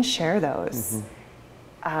 we can share those.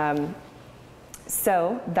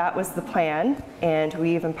 So that was the plan, and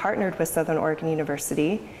we even partnered with Southern Oregon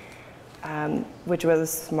University, which was a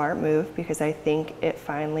smart move because I think it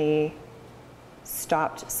finally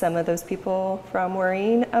stopped some of those people from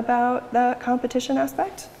worrying about the competition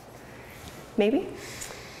aspect, maybe.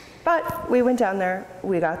 But we went down there,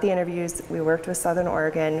 we got the interviews, we worked with Southern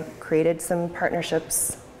Oregon, created some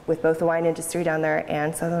partnerships with both the wine industry down there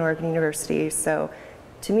and Southern Oregon University. So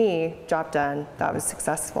to me, job done, that was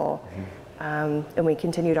successful. And we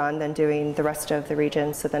continued on then doing the rest of the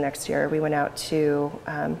region. So the next year we went out to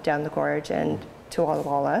down the gorge and to Walla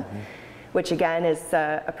Walla, which again is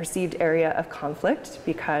a perceived area of conflict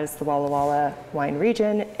because the Walla Walla wine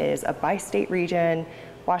region is a bi-state region,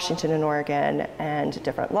 Washington and Oregon, and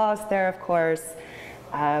different laws there, of course.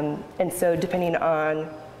 And so depending on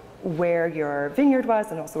where your vineyard was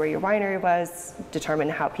and also where your winery was,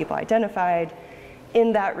 determined how people identified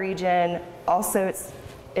in that region. Also,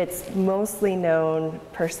 it's mostly known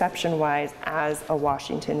perception-wise as a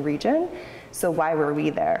Washington region, so why were we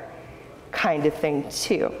there kind of thing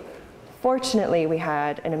too. Fortunately, we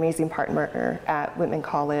had an amazing partner at Whitman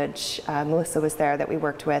College. Melissa was there that we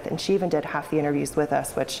worked with, and she even did half the interviews with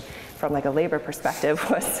us, which from like a labor perspective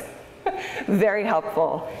was very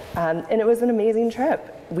helpful. And it was an amazing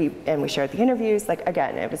trip. We shared the interviews. Like,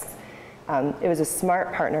 again, it was a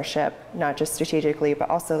smart partnership, not just strategically, but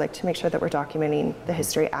also like to make sure that we're documenting the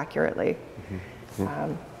history accurately. So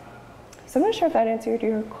I'm not sure if that answered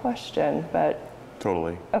your question, but.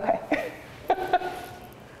 Totally. Okay.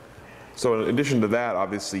 So in addition to that,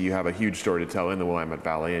 obviously you have a huge story to tell in the Willamette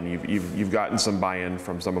Valley, and you've gotten some buy-in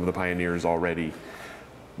from some of the pioneers already.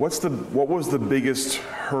 What was the biggest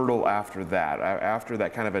hurdle after that? After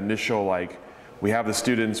that kind of initial, like, we have the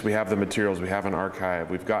students, we have the materials, we have an archive,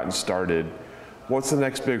 we've gotten started. What's the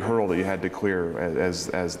next big hurdle that you had to clear as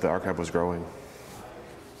the archive was growing?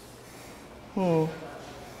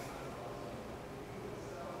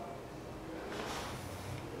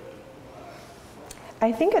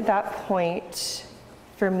 I think at that point,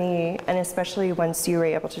 for me, and especially once you were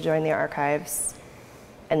able to join the archives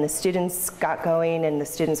and the students got going and the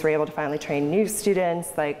students were able to finally train new students,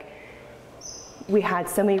 like, we had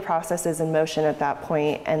so many processes in motion at that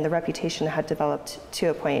point, and the reputation had developed to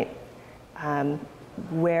a point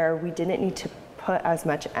where we didn't need to put as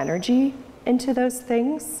much energy into those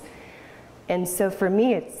things. And so for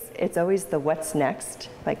me, it's always the what's next.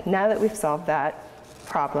 Like, now that we've solved that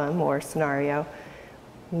problem or scenario,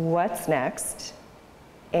 what's next?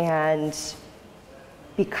 And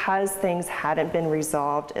because things hadn't been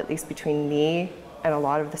resolved, at least between me and a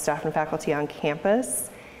lot of the staff and faculty on campus,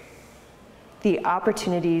 the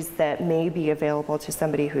opportunities that may be available to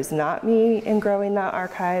somebody who's not me in growing that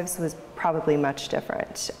archives was probably much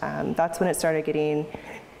different. That's when it started getting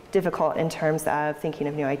difficult in terms of thinking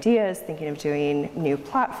of new ideas, thinking of doing new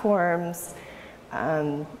platforms,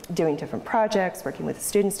 doing different projects, working with the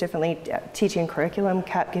students differently. Teaching curriculum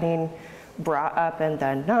kept getting brought up and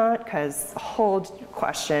then not, because a whole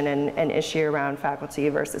question and an issue around faculty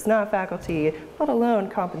versus not faculty, let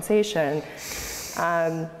alone compensation.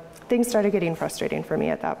 Things started getting frustrating for me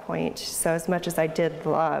at that point. So as much as I did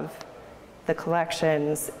love the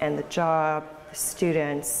collections and the job, the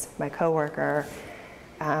students, my coworker,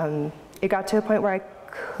 it got to a point where I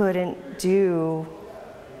couldn't do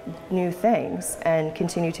new things and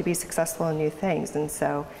continue to be successful in new things. And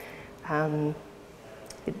so,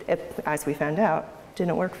 as we found out,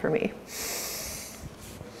 didn't work for me.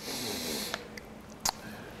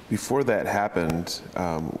 Before that happened,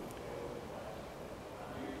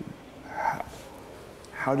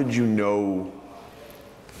 how did you know,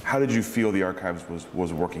 how did you feel the archives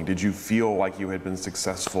was working? Did you feel like you had been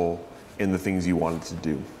successful in the things you wanted to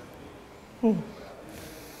do?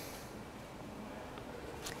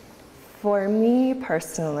 For me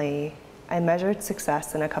personally, I measured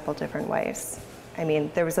success in a couple different ways. I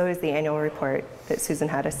mean, there was always the annual report that Susan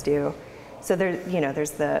had us do. So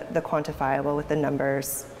there's the quantifiable with the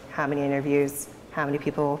numbers, how many interviews, how many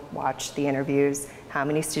people watched the interviews, how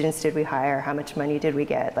many students did we hire, how much money did we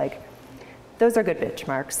get. Like, those are good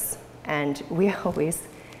benchmarks. And we always,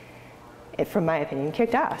 from my opinion,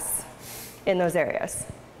 kicked ass in those areas.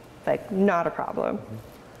 Like, not a problem.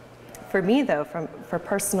 For me though, for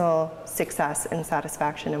personal success and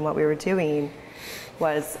satisfaction in what we were doing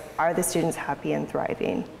was, are the students happy and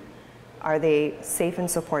thriving? Are they safe and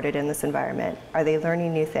supported in this environment? Are they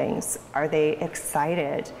learning new things? Are they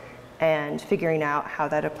excited and figuring out how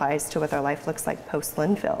that applies to what their life looks like post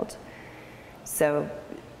Linfield? So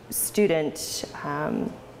student,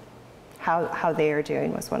 how they are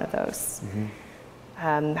doing was one of those.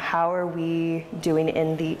 How are we doing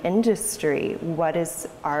in the industry? What is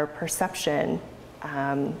our perception?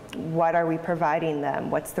 What are we providing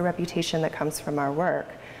them? What's the reputation that comes from our work?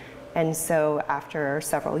 And so after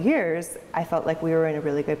several years, I felt like we were in a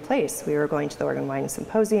really good place. We were going to the Oregon Wine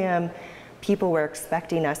Symposium. People were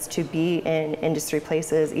expecting us to be in industry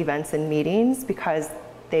places, events, and meetings because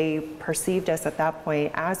they perceived us at that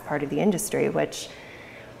point as part of the industry, which,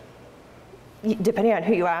 depending on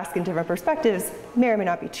who you ask in different perspectives, may or may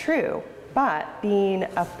not be true. But being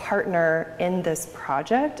a partner in this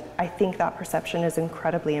project, I think that perception is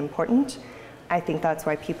incredibly important. I think that's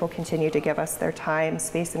why people continue to give us their time,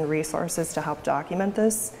 space, and resources to help document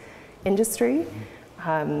this industry.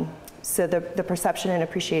 So the perception and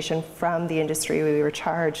appreciation from the industry we were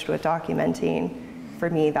charged with documenting, for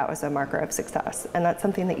me, that was a marker of success. And that's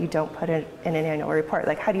something that you don't put in an annual report.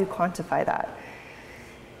 Like, how do you quantify that?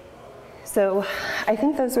 So I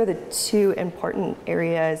think those were the two important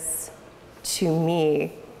areas to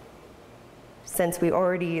me, since we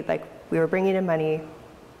already, we were bringing in money,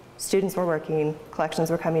 students were working, collections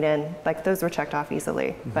were coming in, those were checked off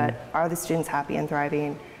easily. But are the students happy and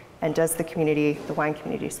thriving? And does the community, the wine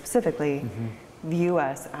community specifically, view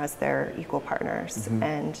us as their equal partners?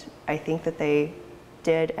 And I think that they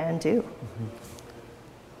did and do.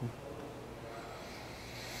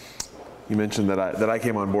 You mentioned that I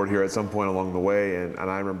came on board here at some point along the way, and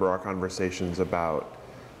I remember our conversations about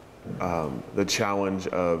the challenge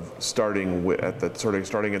of starting at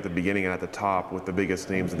the beginning and at the top with the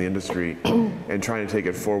biggest names in the industry and trying to take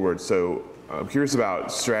it forward. So I'm curious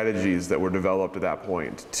about strategies that were developed at that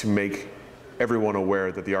point to make everyone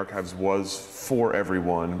aware that the archives was for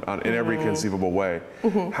everyone in every conceivable way.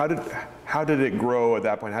 How did it grow at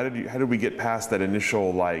that point? How did we get past that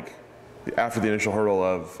initial, after the initial hurdle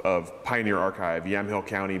of Pioneer Archive, Yamhill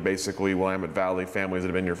County, basically Willamette Valley, families that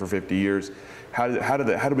have been here for 50 years? How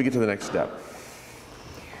did we get to the next step?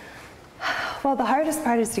 Well, the hardest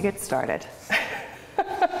part is to get started.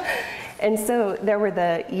 And so there were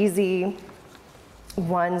the easy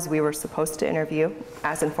ones we were supposed to interview,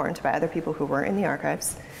 as informed by other people who were in the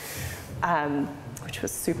archives, which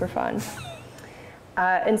was super fun.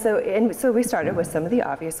 And so we started with some of the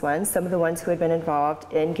obvious ones, some of the ones who had been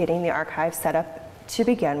involved in getting the archive set up to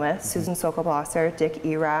begin with: Susan Sokol-Blosser, Dick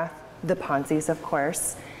Erath, the Ponzis, of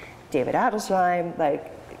course, David Adelsheim,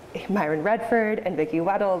 Myron Redford, and Vicki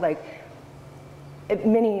Weddle,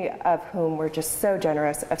 many of whom were just so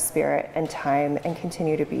generous of spirit and time and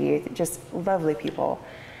continue to be just lovely people.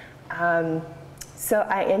 So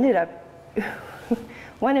I ended up,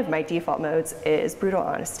 one of my default modes is brutal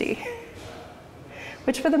honesty,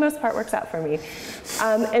 which for the most part works out for me.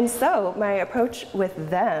 And so my approach with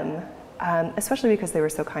them, especially because they were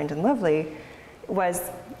so kind and lovely,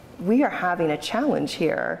 was we are having a challenge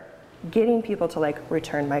here, getting people to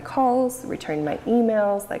return my calls, return my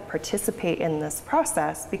emails, participate in this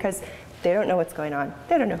process, because they don't know what's going on.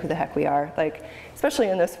 They don't know who the heck we are. Especially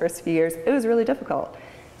in those first few years, it was really difficult.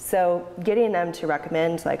 So getting them to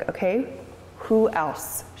recommend, okay, who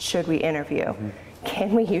else should we interview?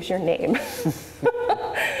 Can we use your name?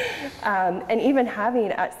 And even having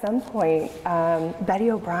at some point, Betty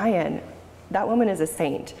O'Brien, that woman is a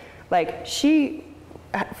saint. She,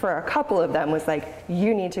 for a couple of them, was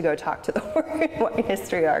you need to go talk to the Oregon Wine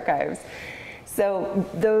History Archives. So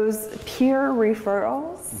those peer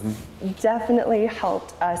referrals definitely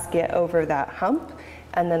helped us get over that hump.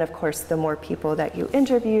 And then, of course, the more people that you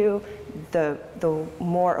interview, the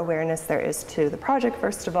more awareness there is to the project,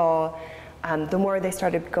 first of all. The more they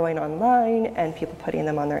started going online and people putting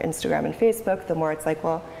them on their Instagram and Facebook, the more it's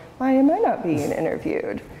well, why am I not being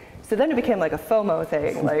interviewed? So then it became a FOMO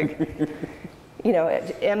thing,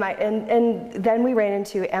 am I, and then we ran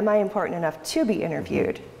into, am I important enough to be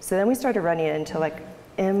interviewed? So then we started running into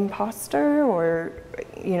imposter or,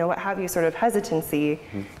 what have you, sort of hesitancy,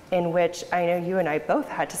 in which I know you and I both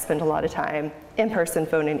had to spend a lot of time in person,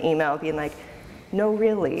 phone, and email being no,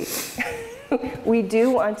 really. We do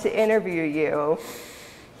want to interview you.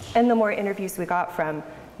 And the more interviews we got from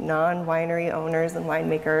non-winery owners and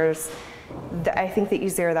winemakers, I think the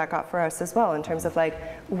easier that got for us as well, in terms of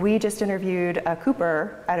we just interviewed a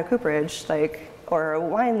cooper at a cooperage, or a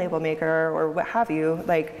wine label maker, or what have you,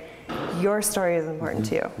 your story is important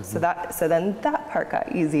too. So then that part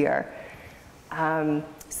got easier.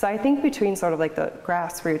 So I think between sort of the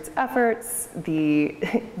grassroots efforts,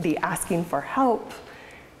 the asking for help,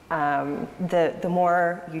 The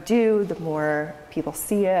more you do, the more people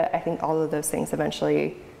see it. I think all of those things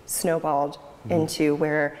eventually snowballed into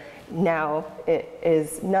where now it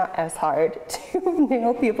is not as hard to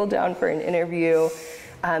nail people down for an interview.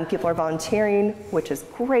 People are volunteering, which is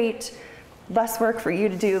great. Less work for you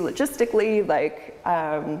to do logistically.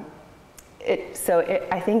 I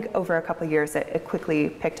think over a couple of years, it quickly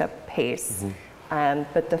picked up pace.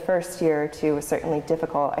 But the first year or two was certainly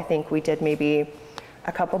difficult. I think we did maybe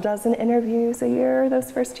a couple dozen interviews a year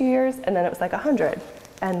those first 2 years, and then it was like 100.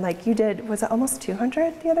 And like you did, was it almost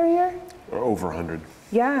 200 the other year? Or over 100.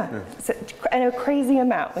 Yeah. So, and a crazy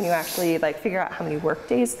amount when you actually like figure out how many work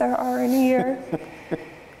days there are in a year.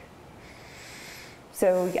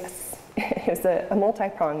 So yes, it was a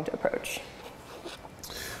multi-pronged approach.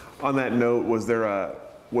 On that note, was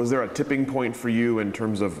there a tipping point for you in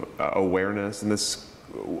terms of awareness in this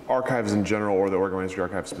archives in general, or the Oregon Wine History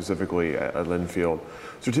Archive specifically at Linfield?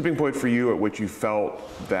 Was there a tipping point for you at which you felt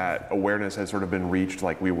that awareness had sort of been reached,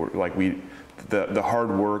 the hard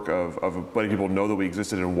work of letting people know that we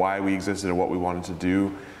existed and why we existed and what we wanted to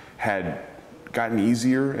do had gotten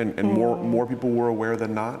easier and more people were aware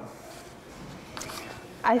than not?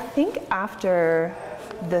 I think after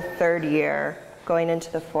the third year, going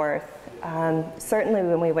into the fourth, certainly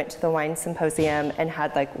when we went to the wine symposium and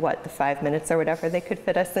had the 5 minutes or whatever they could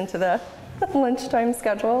fit us into the lunchtime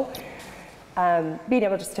schedule, being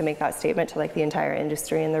able just to make that statement to the entire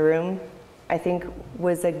industry in the room, I think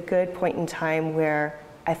was a good point in time where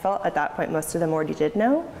I felt at that point most of them already did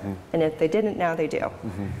know, and if they didn't now they do.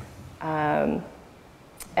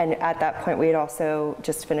 And at that point we had also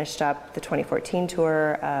just finished up the 2014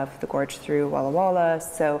 tour of the gorge through Walla Walla,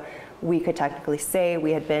 so we could technically say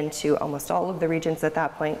we had been to almost all of the regions at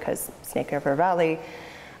that point, because Snake River Valley,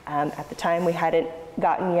 at the time we hadn't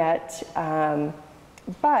gotten yet,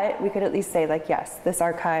 but we could at least say yes, this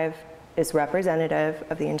archive is representative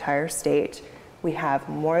of the entire state. We have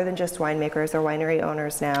more than just winemakers or winery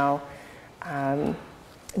owners now.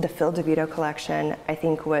 The Phil DeVito collection, I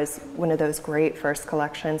think, was one of those great first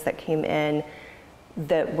collections that came in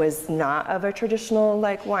that was not of a traditional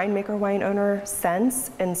winemaker, wine owner sense.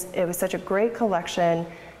 And it was such a great collection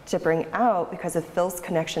to bring out because of Phil's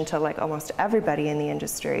connection to almost everybody in the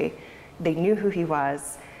industry. They knew who he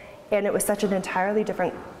was. And it was such an entirely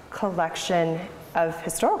different collection of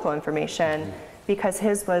historical information because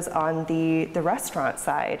his was on the restaurant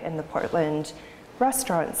side and the Portland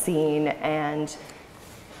restaurant scene, and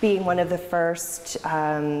being one of the first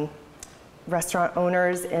restaurant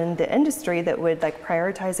owners in the industry that would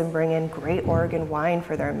prioritize and bring in great Oregon wine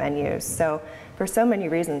for their menus. So for so many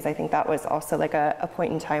reasons, I think that was also a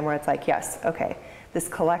point in time where it's yes, okay, this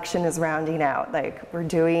collection is rounding out, we're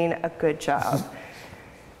doing a good job.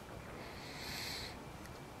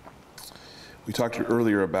 We talked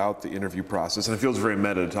earlier about the interview process, and it feels very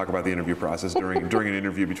meta to talk about the interview process during an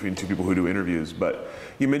interview between two people who do interviews, but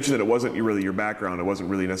you mentioned that it wasn't really your background, it wasn't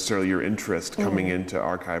really necessarily your interest coming into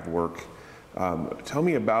archive work. Tell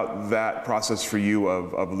me about that process for you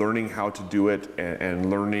of learning how to do it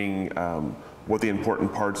and learning what the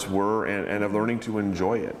important parts were and of learning to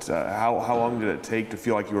enjoy it. How long did it take to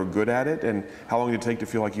feel like you were good at it, and how long did it take to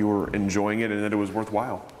feel like you were enjoying it and that it was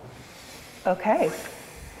worthwhile? Okay.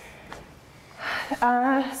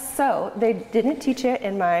 So they didn't teach it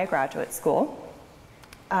in my graduate school.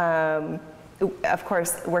 Of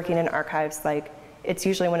course, working in archives, it's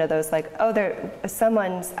usually one of those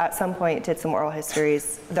someone at some point did some oral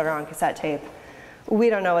histories that are on cassette tape. We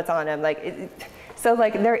don't know what's on them. So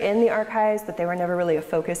they're in the archives, but they were never really a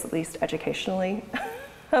focus, at least educationally,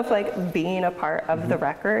 of being a part of the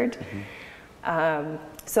record.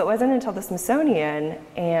 So it wasn't until the Smithsonian,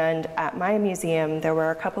 and at my museum, there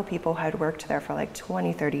were a couple people who had worked there for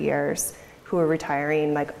 20, 30 years who were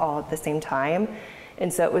retiring all at the same time.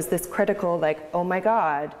 And so it was this critical, oh my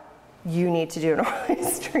God, you need to do an oral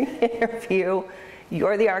history interview.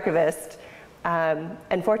 You're the archivist.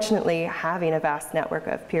 And fortunately, having a vast network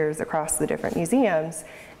of peers across the different museums,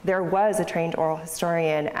 there was a trained oral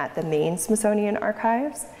historian at the main Smithsonian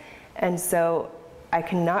archives. And so I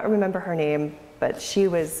cannot remember her name, but she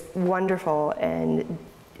was wonderful in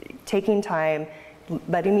taking time,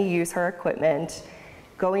 letting me use her equipment,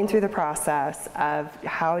 going through the process of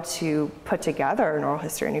how to put together an oral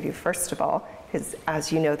history interview, first of all, because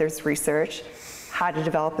as you know, there's research, how to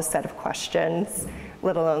develop a set of questions,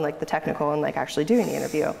 let alone the technical and actually doing the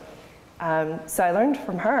interview. So I learned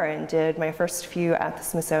from her and did my first few at the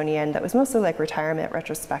Smithsonian that was mostly retirement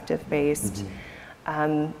retrospective based.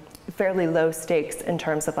 Fairly low stakes in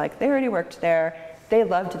terms of they already worked there, they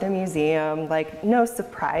loved the museum, no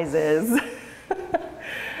surprises.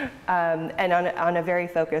 and on a very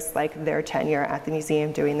focused, like their tenure at the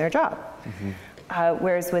museum doing their job.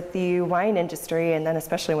 Whereas with the wine industry, and then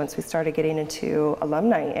especially once we started getting into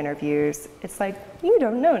alumni interviews, it's like you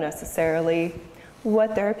don't know necessarily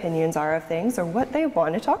what their opinions are of things or what they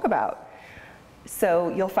want to talk about. So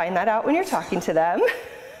you'll find that out when you're talking to them.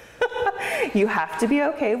 You have to be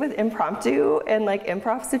okay with impromptu and like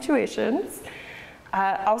improv situations.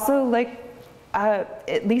 Also, like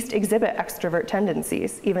at least exhibit extrovert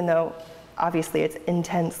tendencies, even though obviously it's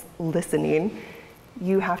intense listening.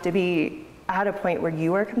 You have to be at a point where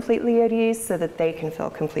you are completely at ease so that they can feel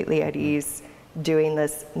completely at ease doing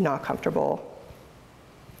this not comfortable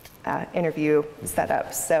interview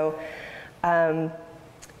setup. So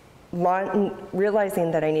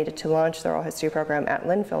realizing that I needed to launch the oral history program at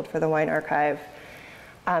Linfield for the Wine Archive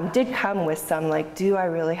did come with some like, do I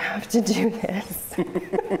really have to do this?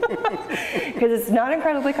 Because it's not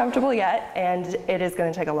incredibly comfortable yet, and it is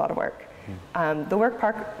going to take a lot of work. The work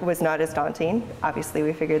part was not as daunting. Obviously,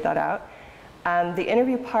 we figured that out. The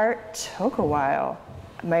interview part took a while.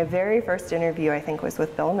 My very first interview, I think, was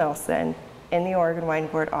with Bill Nelson in the Oregon Wine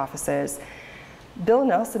Board offices. Bill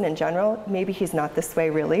Nelson in general, maybe he's not this way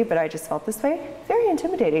really, but I just felt this way, very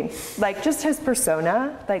intimidating. Like just his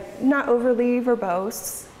persona, like not overly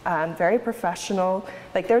verbose, very professional.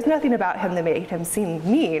 Like there's nothing about him that made him seem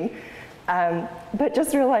mean. But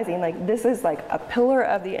just realizing like this is like a pillar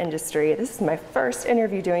of the industry. This is my first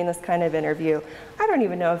interview doing this kind of interview. I don't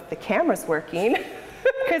even know if the camera's working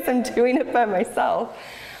because I'm doing it by myself.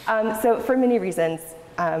 So for many reasons,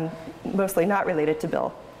 mostly not related to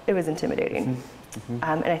Bill, it was intimidating.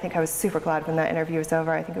 And I think I was super glad when that interview was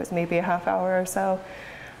over. I think it was maybe a half hour or so.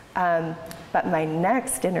 But my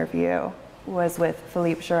next interview was with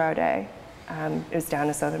Philippe Giraudet. It was down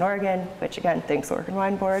in Southern Oregon, which again, thanks Oregon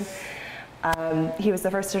Wine Board. He was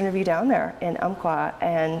the first interview down there in Umpqua,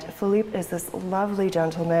 and Philippe is this lovely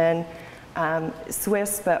gentleman,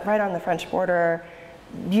 Swiss, but right on the French border,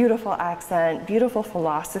 beautiful accent, beautiful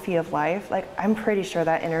philosophy of life. Like, I'm pretty sure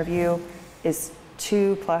that interview is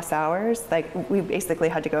 2+ hours. Like, we basically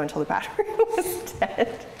had to go until the battery was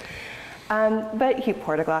dead. But he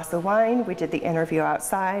poured a glass of wine. We did the interview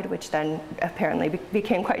outside, which then apparently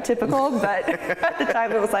became quite typical. But at the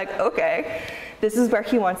time, it was like, okay, this is where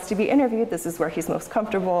he wants to be interviewed. This is where he's most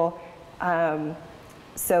comfortable.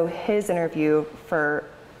 So his interview, for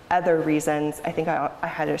other reasons, I think I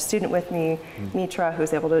had a student with me, Mitra, who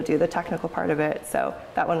was able to do the technical part of it. So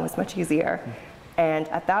that one was much easier. And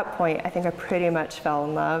at that point, I think I pretty much fell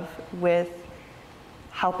in love with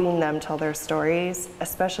helping them tell their stories,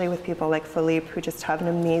 especially with people like Philippe, who just have an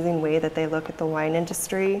amazing way that they look at the wine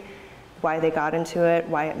industry, why they got into it,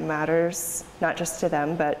 why it matters, not just to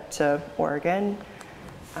them, but to Oregon.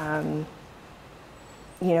 You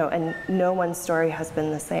know, and no one story has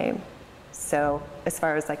been the same. So as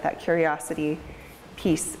far as like that curiosity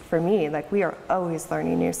piece for me, like we are always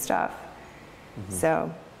learning new stuff.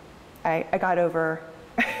 So I got over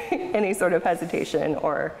any sort of hesitation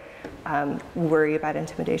or worry about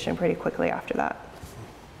intimidation pretty quickly after that.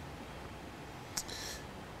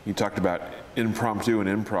 You talked about impromptu and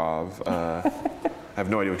improv. I have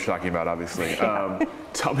no idea what you're talking about, obviously.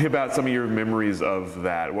 Tell me about some of your memories of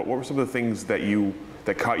that. What were some of the things that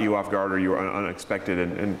caught you off guard or you were unexpected,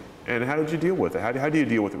 and how did you deal with it? How do you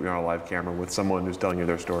deal with it when you're on a live camera with someone who's telling you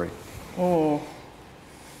their story?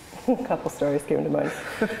 A couple stories came to mind.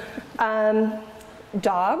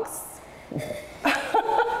 Dogs.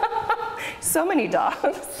 So many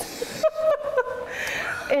dogs.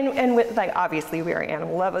 and with, like, obviously we are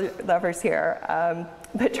animal lovers here,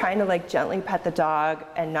 but trying to like gently pet the dog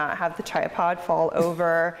and not have the tripod fall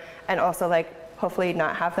over, and also like hopefully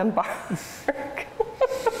not have them bark.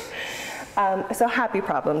 So happy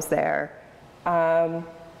problems there.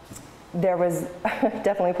 There was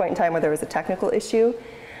definitely a point in time where there was a technical issue.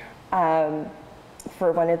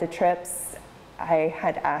 For one of the trips, I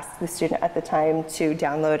had asked the student at the time to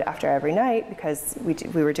download after every night because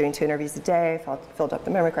we were doing 2 interviews a day, filled up the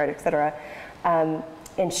memory card, etc.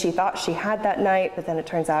 And she thought she had that night, but then it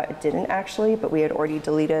turns out it didn't actually, but we had already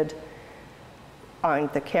deleted on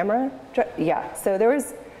the camera. Yeah, so there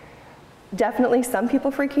was definitely some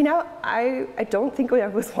people freaking out. I don't think I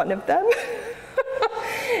was one of them.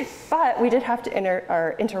 But we did have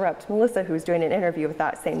to interrupt Melissa, who was doing an interview with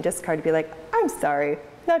that same disc card, to be like, I'm sorry,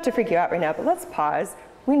 not to freak you out right now, but let's pause.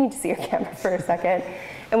 We need to see your camera for a second.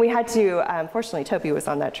 And we had to, fortunately, Toby was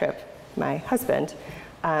on that trip, my husband,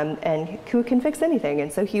 and who can fix anything.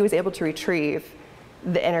 And so he was able to retrieve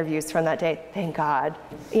the interviews from that day, thank God.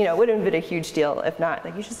 You know, it would have been a huge deal if not,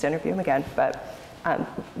 like, you should just interview him again. But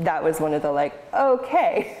That was one of the like,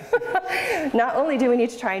 okay, not only do we need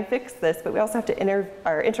to try and fix this, but we also have to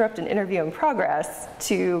interrupt an interview in progress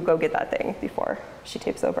to go get that thing before she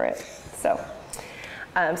tapes over it. So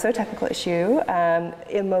a technical issue.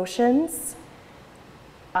 Emotions.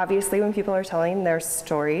 Obviously, when people are telling their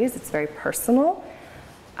stories, it's very personal.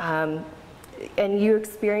 And you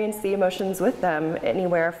experience the emotions with them,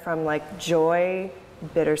 anywhere from like joy,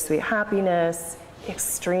 bittersweet happiness,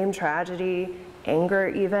 extreme tragedy, anger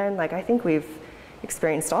even. Like, I think we've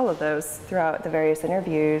experienced all of those throughout the various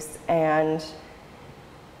interviews. And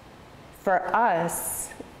for us,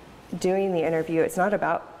 doing the interview, it's not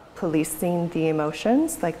about policing the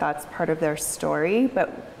emotions, like that's part of their story,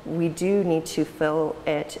 but we do need to feel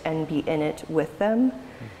it and be in it with them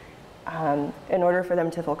in order for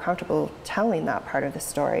them to feel comfortable telling that part of the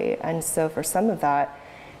story. And so for some of that,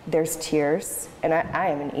 there's tears, and I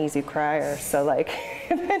am an easy crier, so like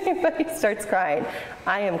if anybody starts crying,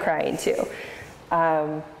 I am crying too.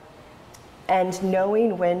 And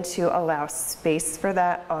knowing when to allow space for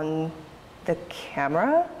that on the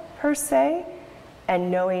camera per se,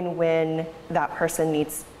 and knowing when that person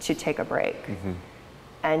needs to take a break. Mm-hmm.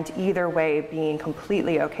 And either way, being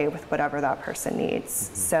completely okay with whatever that person needs.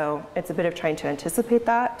 Mm-hmm. So it's a bit of trying to anticipate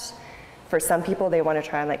that. For some people, they want to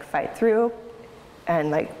try and like fight through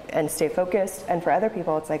and stay focused. And for other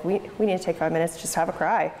people, it's like, we need to take 5 minutes just to have a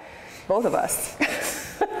cry, both of us.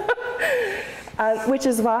 Which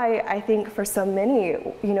is why I think for so many,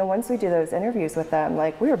 once we do those interviews with them,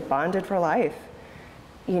 like, we are bonded for life.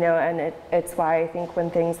 And it's why I think when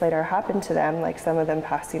things later happen to them, like some of them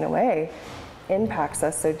passing away, impacts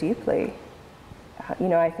us so deeply.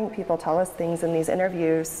 I think people tell us things in these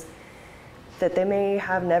interviews that they may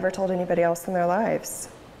have never told anybody else in their lives.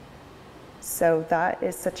 So that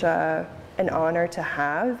is such an honor to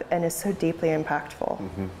have, and is so deeply impactful.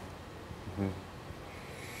 Mm-hmm. Mm-hmm.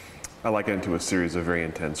 I liken it to a series of very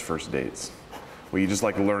intense first dates, where you just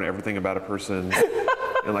like learn everything about a person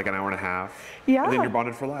in like an hour and a half. Yeah. And then you're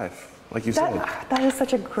bonded for life, like you said. That is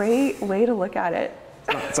such a great way to look at it.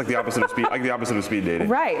 It's like the opposite of speed dating.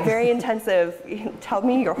 Right, very intensive. Tell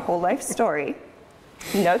me your whole life story.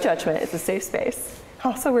 No judgment, it's a safe space.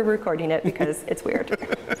 Also, we're recording it because it's weird.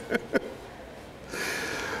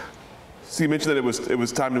 So you mentioned that it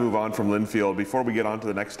was time to move on from Linfield. Before we get on to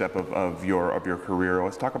the next step of your career,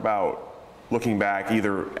 let's talk about looking back,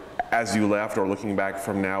 either as you left or looking back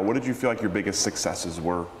from now. What did you feel like your biggest successes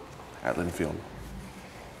were at Linfield?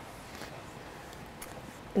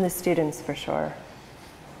 And the students, for sure.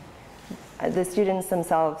 The students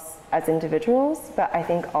themselves as individuals, but I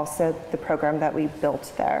think also the program that we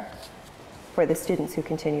built there for the students who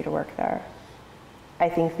continue to work there. I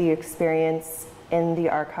think the experience in the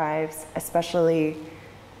archives, especially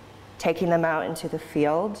taking them out into the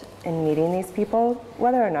field and meeting these people,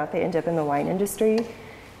 whether or not they end up in the wine industry,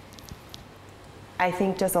 I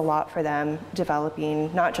think does a lot for them,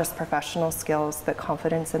 developing not just professional skills, but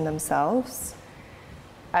confidence in themselves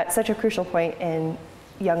at such a crucial point in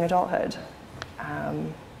young adulthood.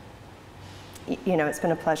 It's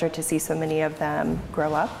been a pleasure to see so many of them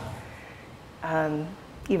grow up,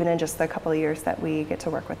 even in just the couple of years that we get to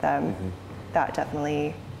work with them. Mm-hmm. That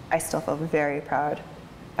definitely, I still feel very proud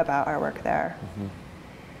about our work there.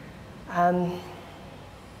 Mm-hmm.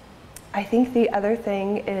 I think the other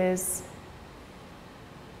thing is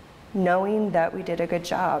knowing that we did a good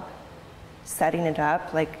job setting it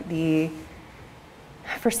up,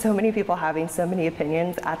 for so many people having so many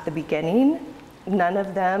opinions at the beginning, none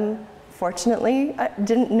of them, fortunately,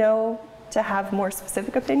 didn't know to have more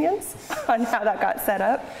specific opinions on how that got set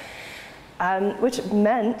up, which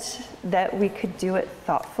meant that we could do it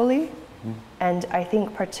thoughtfully. Mm-hmm. And I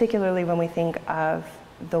think particularly when we think of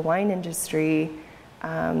the wine industry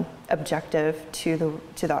objective to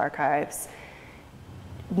the archives,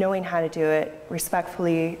 knowing how to do it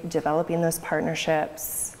respectfully, developing those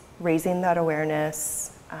partnerships, raising that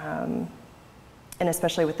awareness, and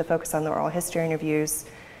especially with the focus on the oral history interviews,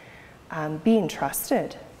 being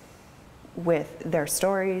trusted with their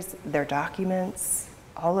stories, their documents,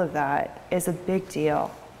 all of that is a big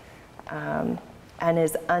deal, and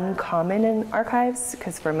is uncommon in archives,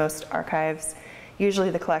 because for most archives,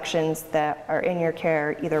 usually the collections that are in your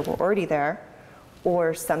care either were already there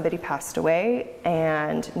or somebody passed away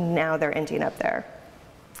and now they're ending up there.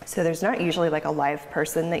 So there's not usually like a live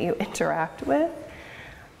person that you interact with,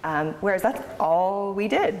 whereas that's all we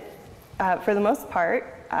did for the most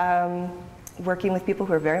part, working with people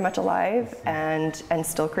who are very much alive and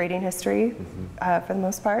still creating history for the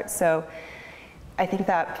most part. So I think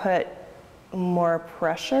that put more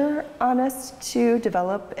pressure on us to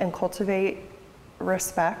develop and cultivate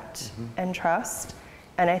respect and trust.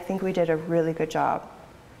 And I think we did a really good job.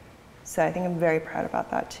 So I think I'm very proud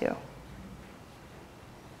about that too.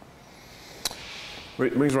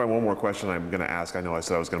 Brings around one more question I'm going to ask. I know I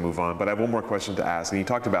said I was going to move on, but I have one more question to ask. And you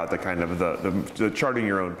talked about the kind of the charting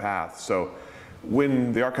your own path. So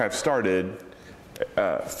when the archive started,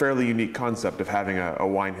 a fairly unique concept of having a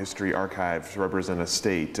wine history archive to represent a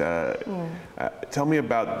state. Tell me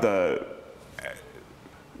about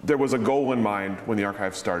there was a goal in mind when the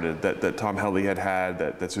archive started that Tom Helly had,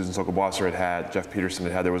 that Susan Sokol-Blosser had, Jeff Peterson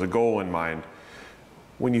had. There was a goal in mind.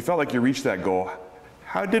 When you felt like you reached that goal,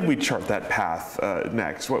 how did we chart that path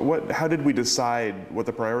next? How did we decide what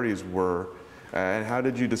the priorities were? And how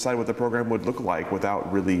did you decide what the program would look like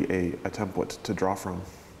without really a template to draw from?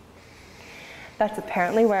 That's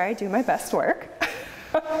apparently where I do my best work.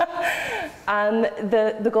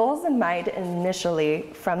 The goals in mind initially,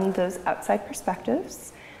 from those outside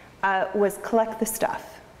perspectives, was collect the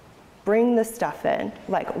stuff, bring the stuff in,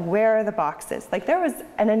 like where are the boxes? Like there was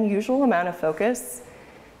an unusual amount of focus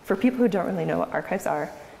for people who don't really know what archives are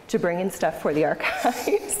to bring in stuff for the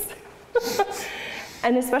archives.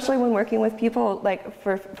 And especially when working with people, like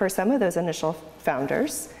for some of those initial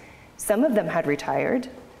founders, some of them had retired,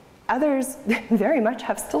 others very much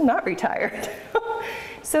have still not retired.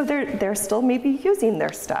 So they're still maybe using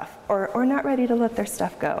their stuff or not ready to let their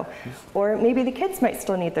stuff go. Or maybe the kids might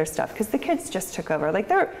still need their stuff because the kids just took over. Like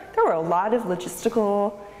there were a lot of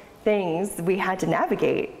logistical things we had to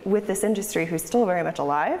navigate with this industry who's still very much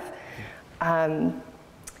alive.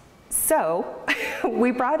 So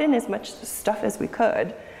we brought in as much stuff as we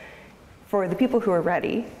could for the people who were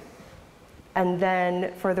ready. And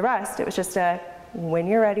then for the rest, it was just a when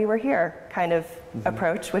you're ready, we're here kind of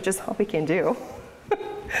approach, which is all we can do.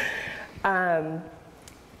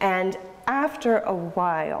 And after a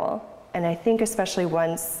while, and I think especially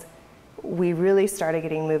once we really started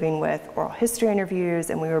getting moving with oral history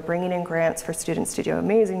interviews and we were bringing in grants for students to do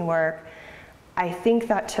amazing work, I think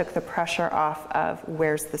that took the pressure off of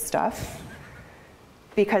where's the stuff,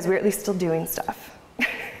 because we're at least still doing stuff.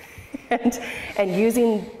 and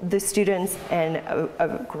using the students in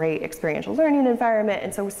a great experiential learning environment.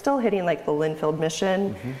 And so we're still hitting like the Linfield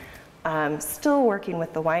mission, still working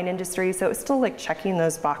with the wine industry. So it was still like checking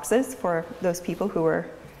those boxes for those people who were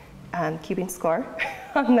keeping score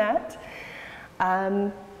on that.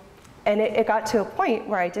 And it got to a point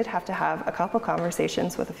where I did have to have a couple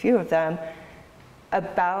conversations with a few of them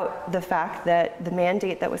about the fact that the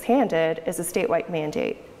mandate that was handed is a statewide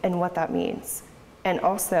mandate and what that means. And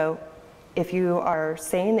also, if you are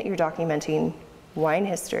saying that you're documenting wine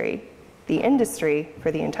history, the industry for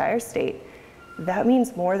the entire state, that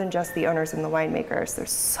means more than just the owners and the winemakers. There's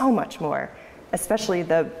so much more, especially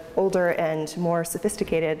the older and more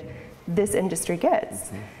sophisticated this industry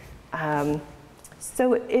gets.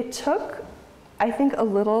 So it took, I think, a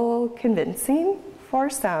little convincing for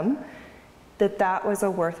some that was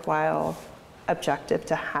a worthwhile objective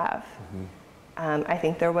to have. I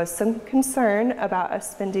think there was some concern about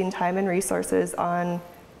us spending time and resources on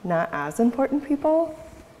not as important people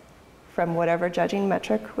from whatever judging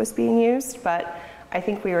metric was being used, but I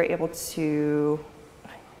think we were able to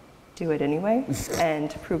do it anyway and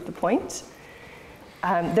prove the point.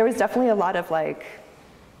 There was definitely a lot of like,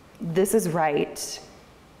 this is right,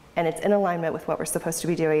 and it's in alignment with what we're supposed to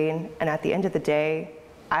be doing, and at the end of the day,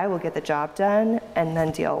 I will get the job done and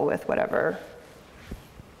then deal with whatever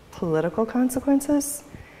political consequences,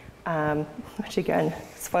 which again,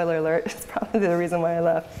 spoiler alert, is probably the reason why I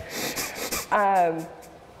left.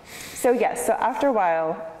 So yes, so after a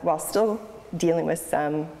while still dealing with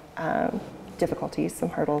some difficulties, some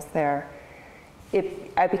hurdles there,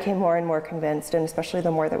 I became more and more convinced, and especially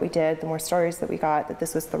the more that we did, the more stories that we got, that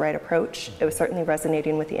this was the right approach. It was certainly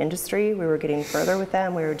resonating with the industry. We were getting further with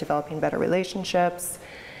them. We were developing better relationships.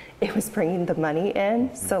 It was bringing the money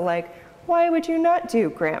in. So like, why would you not do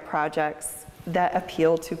grant projects that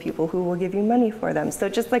appeal to people who will give you money for them? So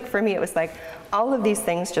just like for me, it was like all of these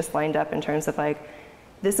things just lined up in terms of like,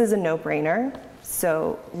 this is a no-brainer,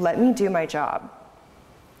 so let me do my job.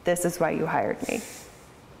 This is why you hired me.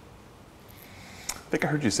 I think I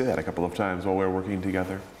heard you say that a couple of times while we were working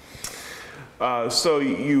together. So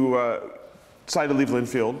you decided to leave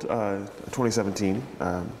Linfield 2017.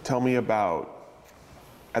 Tell me about,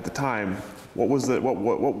 at the time, what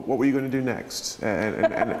were you going to do next,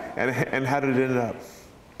 and how did it end up?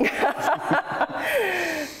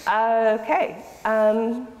 Okay.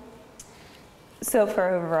 So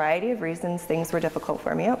for a variety of reasons, things were difficult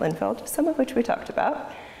for me at Linfield, some of which we talked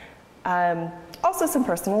about. Also some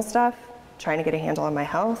personal stuff, trying to get a handle on my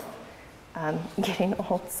health. Getting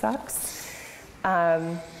old sucks.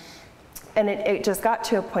 And it just got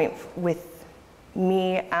to a point with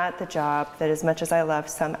me at the job that as much as I loved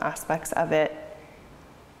some aspects of it,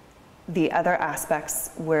 the other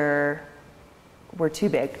aspects were too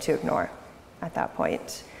big to ignore at that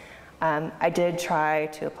point. I did try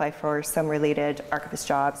to apply for some related archivist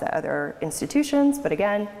jobs at other institutions, but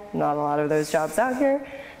again, not a lot of those jobs out here,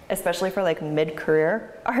 especially for like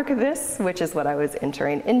mid-career archivists, which is what I was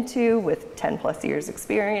entering into with 10 plus years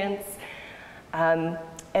experience.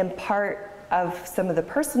 And part of some of the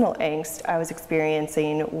personal angst I was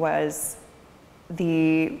experiencing was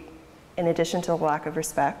in addition to the lack of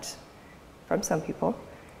respect from some people,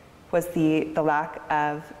 was the lack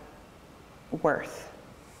of worth.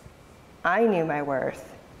 I knew my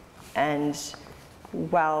worth, and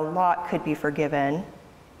while a lot could be forgiven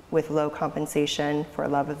with low compensation for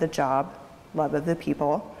love of the job, love of the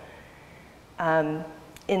people, in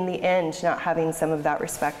the end, not having some of that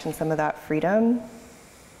respect and some of that freedom,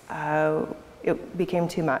 it became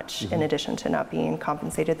too much, in addition to not being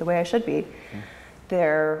compensated the way I should be.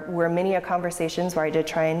 There were many conversations where I did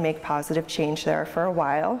try and make positive change there for a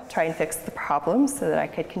while, try and fix the problems so that I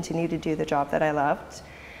could continue to do the job that I loved.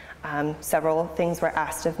 Several things were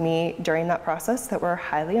asked of me during that process that were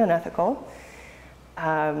highly unethical.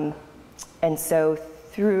 And so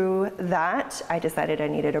through that, I decided I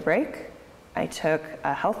needed a break. I took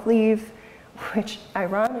a health leave, which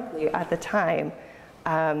ironically at the time,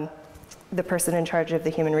 the person in charge of the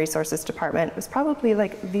Human Resources Department was probably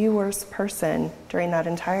like the worst person during that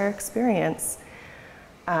entire experience,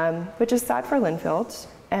 which is sad for Linfield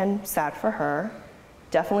and sad for her,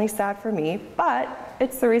 definitely sad for me, but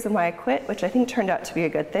it's the reason why I quit, which I think turned out to be a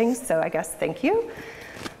good thing, so I guess thank you.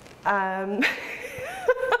 And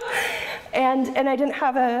I didn't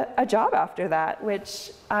have a job after that,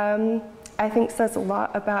 which I think says a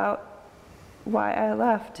lot about why I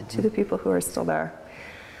left to the people who are still there.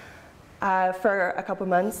 For a couple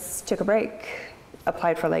months, took a break,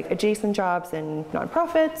 applied for like adjacent jobs in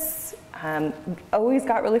nonprofits, always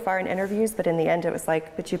got really far in interviews, but in the end it was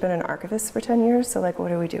like, but you've been an archivist for 10 years, so like what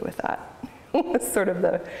do we do with that? Was sort of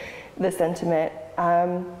the sentiment.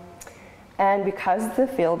 And because the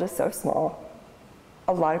field is so small,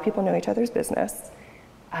 a lot of people know each other's business.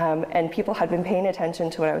 And people had been paying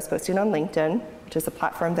attention to what I was posting on LinkedIn, which is a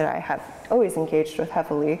platform that I have always engaged with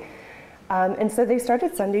heavily. And so they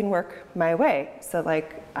started sending work my way. So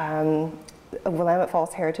like, Willamette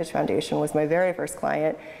Falls Heritage Foundation was my very first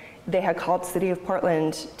client. They had called City of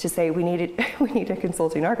Portland to say, we need a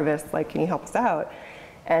consulting archivist, like, can you help us out?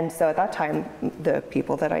 And so at that time, the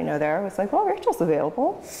people that I know there was like, well, Rachel's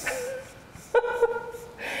available.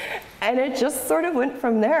 And it just sort of went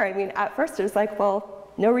from there. I mean, at first it was like, well,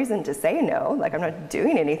 no reason to say no. Like, I'm not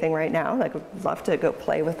doing anything right now. Like, I'd love to go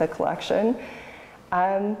play with the collection.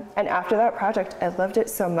 And after that project, I loved it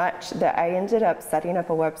so much that I ended up setting up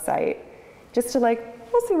a website just to like,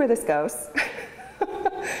 we'll see where this goes.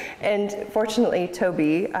 And fortunately,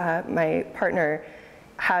 Toby, my partner,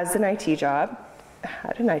 had an IT job.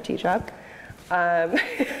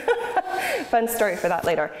 Fun story for that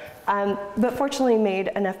later. But fortunately made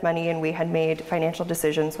enough money, and we had made financial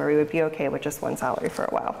decisions where we would be okay with just one salary for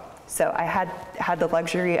a while. So I had the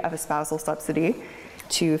luxury of a spousal subsidy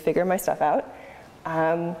to figure my stuff out.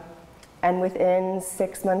 And within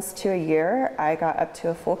 6 months to a year, I got up to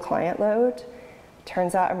a full client load.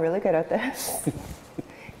 Turns out I'm really good at this.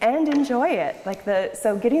 And enjoy it.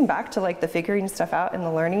 So getting back to like the figuring stuff out and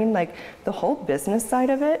the learning, like the whole business side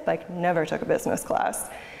of it, like never took a business class.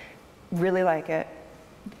 Really like it.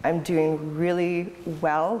 I'm doing really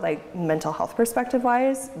well, like mental health perspective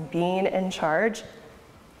wise, being in charge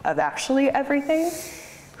of actually everything,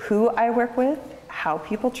 who I work with, how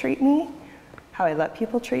people treat me, how I let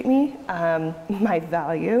people treat me, my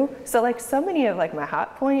value. So like so many of like my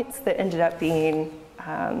hot points that ended up being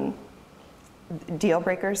deal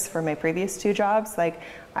breakers for my previous two jobs, like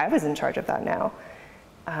I was in charge of that now.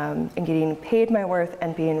 And getting paid my worth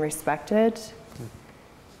and being respected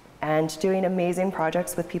and doing amazing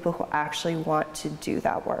projects with people who actually want to do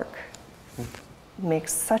that work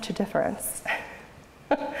makes such a difference.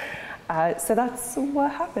 So that's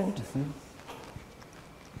what happened.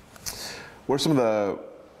 What are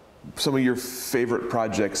some of your favorite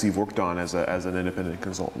projects you've worked on as an independent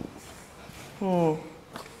consultant?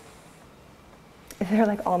 They're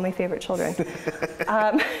like all my favorite children.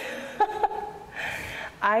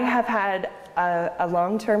 I have had a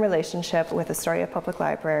long-term relationship with Astoria Public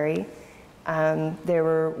Library. They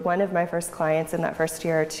were one of my first clients in that first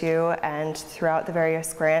year or two, and throughout the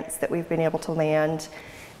various grants that we've been able to land,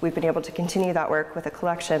 we've been able to continue that work with a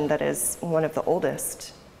collection that is one of the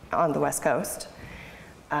oldest on the West Coast.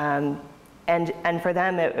 And And for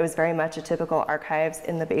them, it was very much a typical archives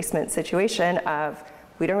in the basement situation of,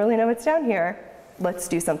 we don't really know what's down here, let's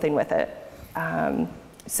do something with it.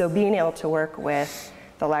 So being able to work with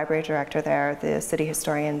the library director there, the city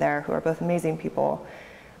historian there, who are both amazing people,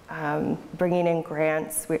 bringing in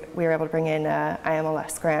grants. We were able to bring in an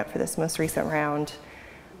IMLS grant for this most recent round,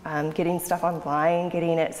 getting stuff online,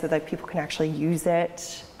 getting it so that people can actually use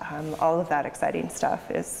it. All of that exciting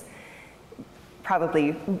stuff is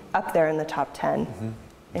probably up there in the top 10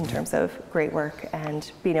 in terms of great work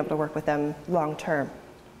and being able to work with them long term.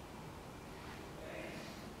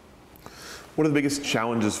 What are the biggest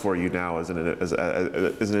challenges for you now as an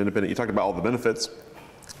independent? You talked about all the benefits.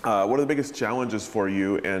 What are the biggest challenges for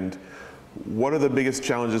you, and what are the biggest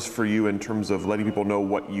challenges for you in terms of letting people know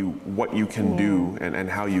what you can do and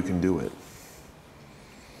how you can do it?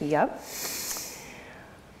 Yep.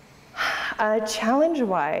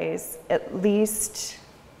 Challenge-wise, at least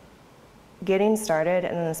getting started,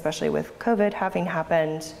 and then especially with COVID having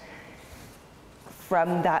happened,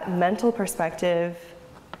 from that mental perspective,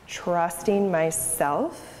 trusting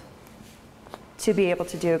myself to be able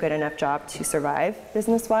to do a good enough job to survive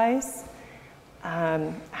business-wise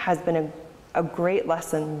has been a great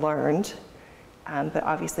lesson learned, but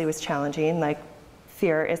obviously was challenging. Like,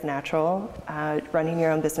 fear is natural. Running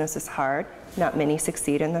your own business is hard. Not many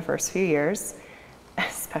succeed in the first few years,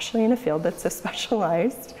 especially in a field that's so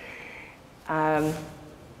specialized.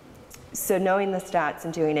 So knowing the stats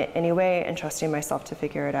and doing it anyway and trusting myself to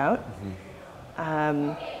figure it out.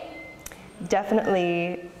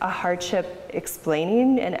 Definitely a hardship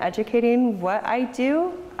explaining and educating what I do,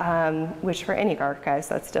 which for any archives,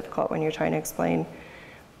 that's difficult when you're trying to explain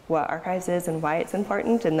what archives is and why it's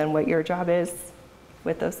important, and then what your job is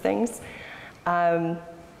with those things.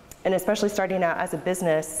 And especially starting out as a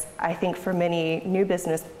business, I think for many new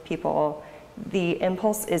business people, the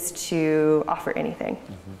impulse is to offer anything.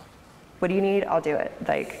 What do you need? I'll do it.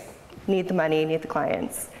 Like, need the money, need the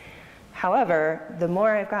clients. However, the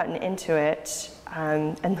more I've gotten into it,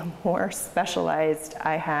 and the more specialized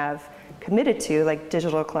I have committed to, like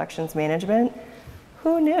digital collections management,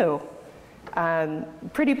 who knew?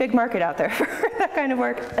 Pretty big market out there for that kind of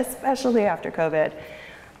work, especially after COVID.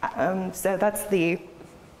 So that's the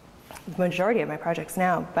majority of my projects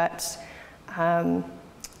now, but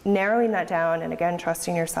narrowing that down, and again,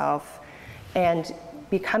 trusting yourself and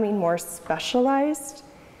becoming more specialized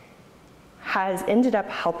has ended up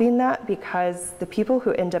helping that, because the people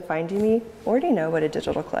who end up finding me already know what a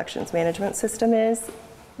digital collections management system is,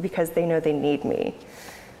 because they know they need me.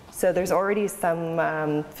 So there's already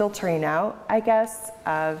some filtering out, I guess,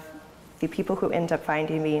 of the people who end up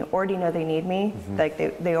finding me already know they need me. Like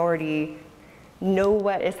they already know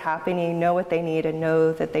what is happening, know what they need, and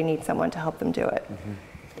know that they need someone to help them do it.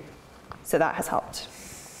 So that has helped.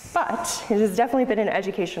 But it has definitely been an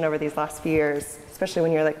education over these last few years, especially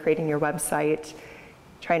when you're like creating your website,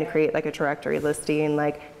 trying to create like a directory listing,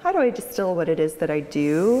 like how do I distill what it is that I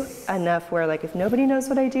do enough where like if nobody knows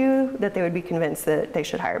what I do, that they would be convinced that they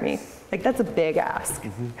should hire me. Like that's a big ask.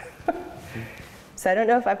 So I don't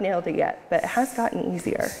know if I've nailed it yet, but it has gotten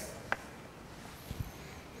easier.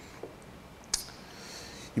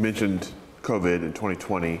 You mentioned COVID in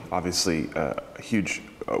 2020, obviously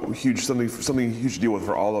something huge to deal with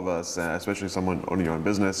for all of us, especially someone owning your own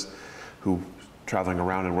business who traveling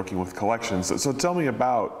around and working with collections. So tell me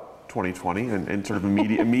about 2020 and sort of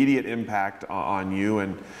immediate impact on you,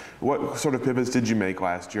 and what sort of pivots did you make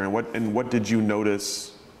last year, and what did you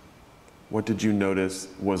notice? What did you notice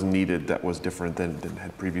was needed that was different than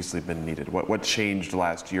had previously been needed? What changed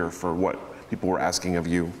last year for what people were asking of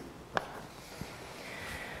you?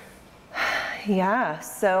 Yeah,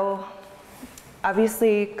 so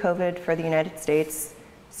obviously COVID for the United States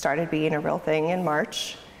started being a real thing in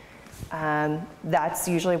March. That's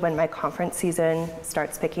usually when my conference season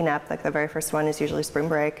starts picking up. Like the very first one is usually spring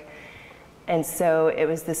break. And so it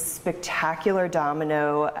was this spectacular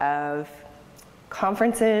domino of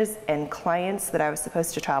conferences and clients that I was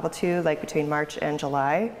supposed to travel to, like between March and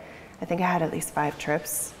July. I think I had at least 5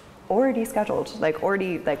 trips already scheduled, like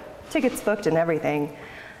already like tickets booked and everything.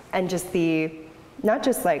 And just not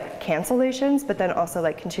just like cancellations, but then also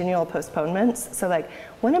like continual postponements. So like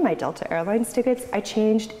one of my Delta Airlines tickets, I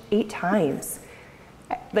changed 8 times.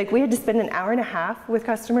 Like we had to spend an hour and a half with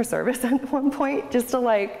customer service at one point just to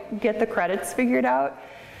like get the credits figured out.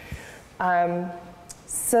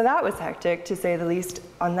 So that was hectic, to say the least,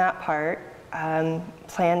 on that part.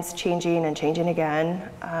 Plans changing and changing again.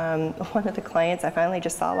 One of the clients I finally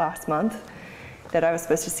just saw last month that I was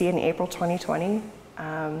supposed to see in April 2020.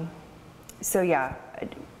 So yeah,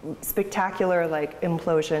 spectacular like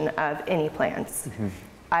implosion of any plans.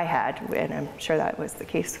 I had, and I'm sure that was the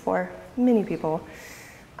case for many people.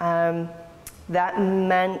 That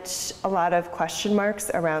meant a lot of question marks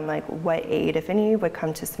around like what aid, if any, would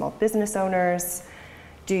come to small business owners.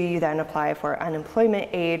 Do you then apply for unemployment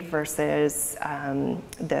aid versus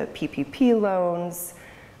the PPP loans?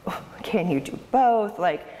 Can you do both?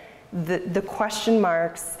 Like the question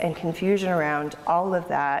marks and confusion around all of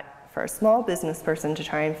that for a small business person to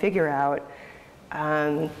try and figure out,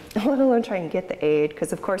 let alone try and get the aid,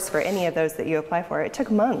 because of course for any of those that you apply for, it took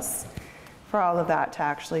months for all of that to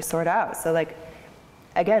actually sort out. So like,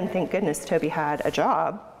 again, thank goodness Toby had a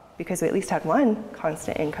job, because we at least had one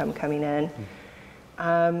constant income coming in.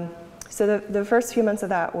 So the first few months of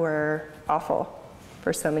that were awful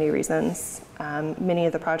for so many reasons. Many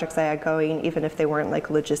of the projects I had going, even if they weren't like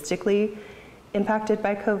logistically impacted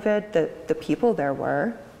by COVID, the people there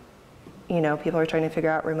were. You know, people are trying to figure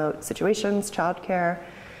out remote situations, childcare.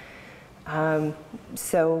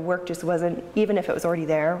 So work just wasn't, even if it was already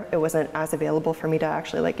there, it wasn't as available for me to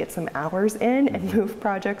actually like get some hours in and move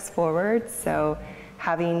projects forward. So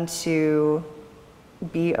having to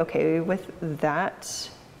be okay with that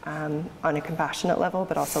on a compassionate level,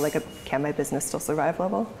 but also like a can my business still survive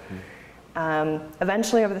level.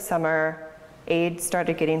 Eventually over the summer, aid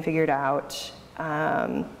started getting figured out.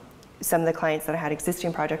 Some of the clients that I had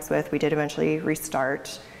existing projects with, we did eventually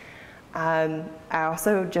restart. I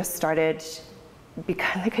also just started,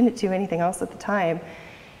 because I couldn't do anything else at the time,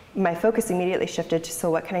 my focus immediately shifted to, so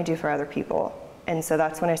what can I do for other people? And so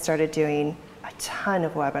that's when I started doing a ton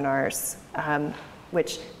of webinars,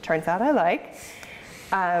 which turns out I like.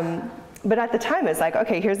 But at the time it's like,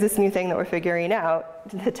 okay, here's this new thing that we're figuring out,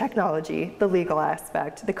 the technology, the legal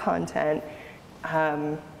aspect, the content.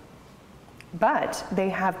 But they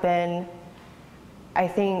have been, I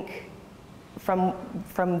think, from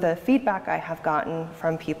the feedback I have gotten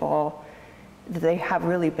from people, they have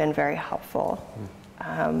really been very helpful.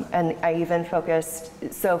 And I even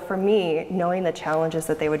focused, so for me, knowing the challenges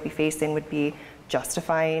that they would be facing would be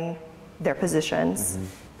justifying their positions,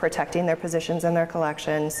 protecting their positions and their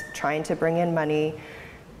collections, trying to bring in money,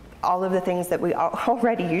 all of the things that we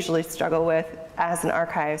already usually struggle with as an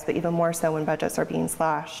archives, but even more so when budgets are being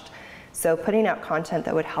slashed. So putting out content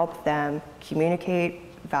that would help them communicate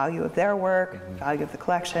value of their work, value of the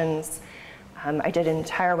collections. I did an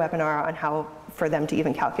entire webinar on how for them to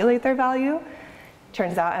even calculate their value.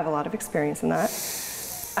 Turns out I have a lot of experience in that.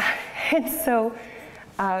 And so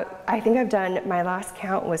I think I've done, my last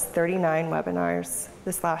count was 39 webinars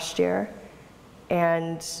this last year,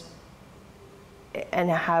 and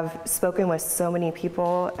have spoken with so many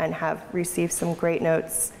people and have received some great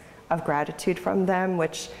notes of gratitude from them,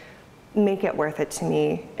 which make it worth it to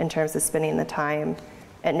me in terms of spending the time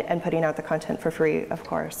and putting out the content for free, of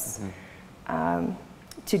course,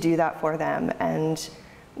 to do that for them. And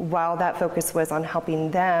while that focus was on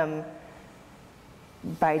helping them,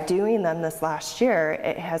 by doing them this last year,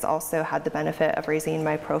 it has also had the benefit of raising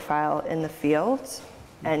my profile in the field.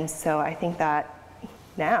 And so I think that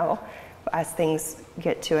now, as things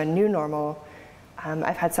get to a new normal,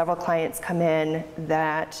 I've had several clients come in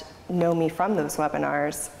that know me from those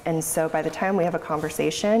webinars. And so by the time we have a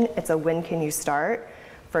conversation, it's a when can you start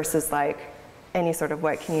versus like any sort of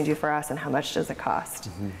what can you do for us and how much does it cost?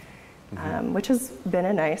 Which has been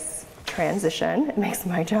a nice transition. It makes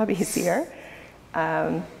my job easier.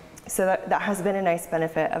 So that has been a nice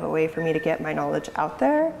benefit of a way for me to get my knowledge out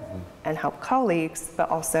there and help colleagues, but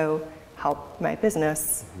also help my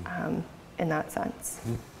business in that sense.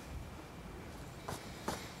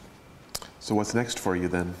 So what's next for you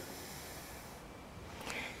then?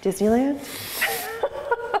 Disneyland?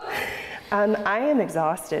 I am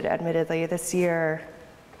exhausted, admittedly, this year,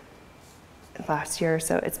 last year,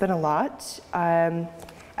 so it's been a lot.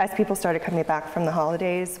 As people started coming back from the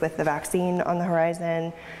holidays with the vaccine on the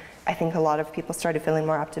horizon, I think a lot of people started feeling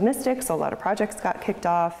more optimistic, so a lot of projects got kicked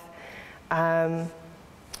off.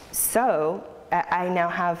 So I now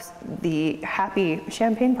have the happy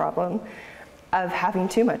champagne problem of having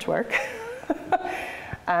too much work.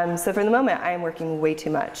 So for the moment, I am working way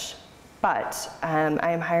too much. But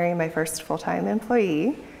I am hiring my first full-time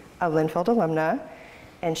employee, a Linfield alumna,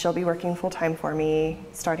 and she'll be working full-time for me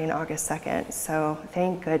starting August 2nd. So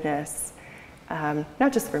thank goodness,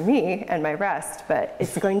 not just for me and my rest, but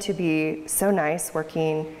it's going to be so nice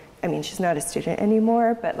working. I mean, she's not a student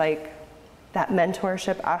anymore, but like that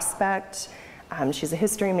mentorship aspect. She's a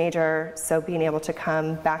history major, so being able to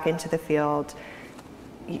come back into the field,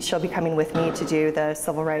 she'll be coming with me to do the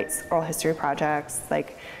civil rights oral history projects,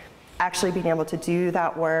 like actually being able to do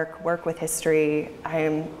that work with history. I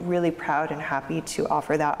am really proud and happy to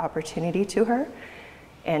offer that opportunity to her.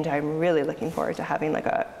 And I'm really looking forward to having like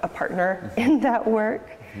a partner in that work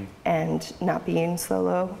and not being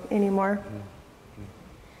solo anymore.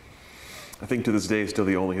 I think to this day, still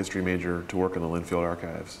the only history major to work in the Linfield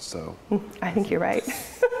archives, so. I think you're right.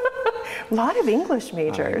 A lot of English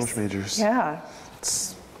majors. English majors. Yeah.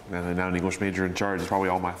 And now an English major in charge is probably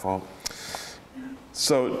all my fault.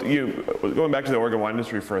 So going back to the Oregon wine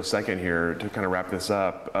industry for a second here to kind of wrap this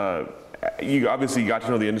up, you obviously got to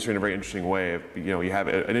know the industry in a very interesting way. You have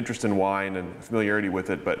an interest in wine and familiarity with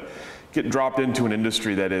it, but get dropped into an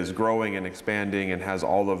industry that is growing and expanding and has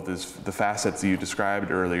all of the facets that you described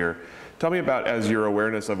earlier. Tell me about, as your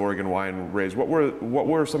awareness of Oregon wine raised, what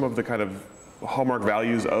were some of the kind of hallmark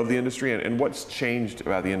values of the industry, and what's changed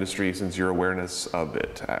about the industry since your awareness of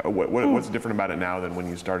it? What's different about it now than when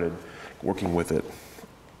you started working with it?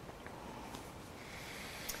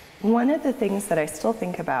 One of the things that I still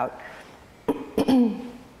think about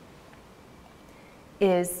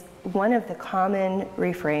is one of the common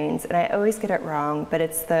refrains, and I always get it wrong, but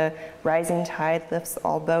it's the rising tide lifts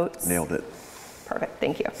all boats. Nailed it. Perfect,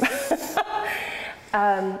 thank you.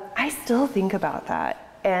 I still think about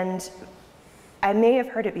that, and I may have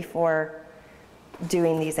heard it before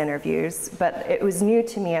doing these interviews, but it was new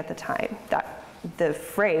to me at the time, that the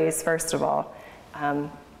phrase, first of all,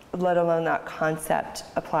 let alone that concept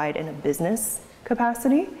applied in a business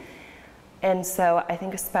capacity. And so I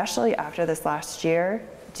think especially after this last year,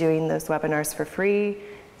 doing those webinars for free,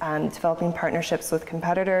 developing partnerships with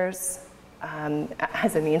competitors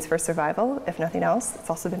as a means for survival, if nothing else, it's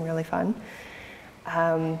also been really fun.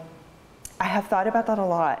 I have thought about that a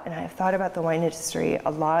lot, and I have thought about the wine industry a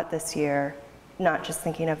lot this year, not just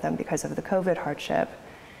thinking of them because of the COVID hardship,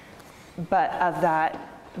 but of that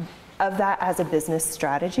as a business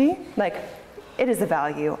strategy. Like, it is a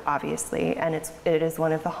value, obviously, and it is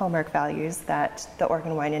one of the hallmark values that the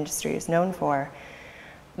Oregon wine industry is known for.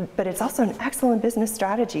 But it's also an excellent business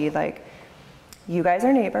strategy. Like, you guys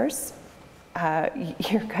are neighbors.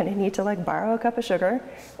 You're gonna need to like borrow a cup of sugar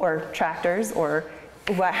or tractors or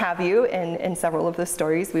what have you in several of the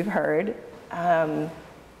stories we've heard.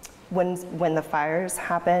 When the fires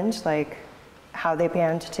happened, like how they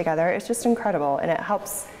band together, it's just incredible, and it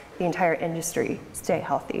helps the entire industry stay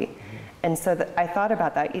healthy. And so I thought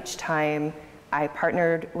about that each time I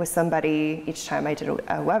partnered with somebody, each time I did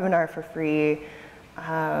a webinar for free,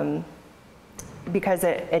 because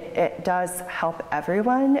it does help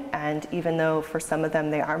everyone. And even though for some of them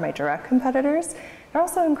they are my direct competitors, they're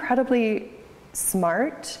also incredibly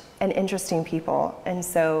smart and interesting people. And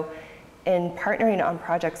so in partnering on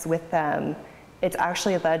projects with them, it's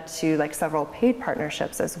actually led to like several paid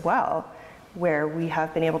partnerships as well, where we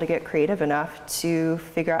have been able to get creative enough to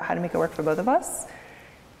figure out how to make it work for both of us.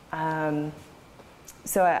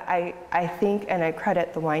 So I think, and I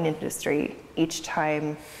credit the wine industry each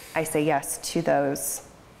time I say yes to those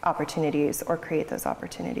opportunities or create those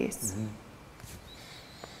opportunities.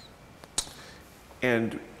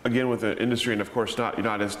 And again, with the industry, and of course you're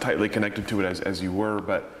not as tightly connected to it as you were,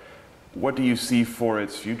 but what do you see for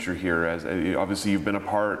its future here? As obviously you've been a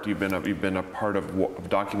part of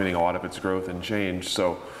documenting a lot of its growth and change.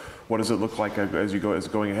 So, what does it look like as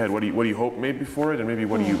going ahead? What do you hope maybe for it, and maybe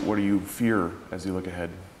what do you fear as you look ahead?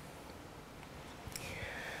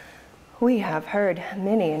 We have heard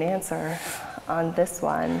many an answer on this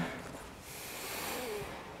one,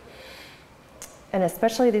 and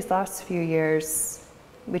especially these last few years,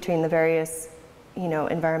 between the various,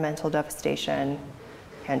 environmental devastation,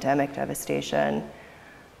 pandemic devastation,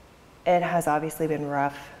 it has obviously been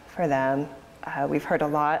rough for them. We've heard a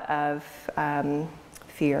lot of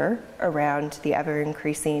fear around the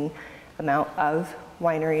ever-increasing amount of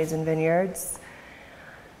wineries and vineyards.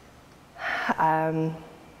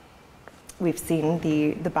 We've seen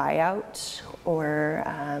the buyout or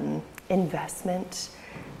investment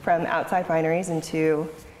from outside wineries into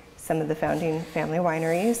some of the founding family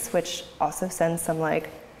wineries, which also sends some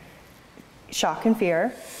shock and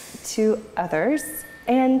fear to others.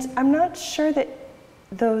 And I'm not sure that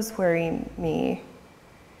those worry me.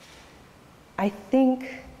 I think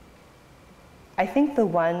the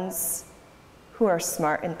ones who are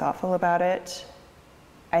smart and thoughtful about it,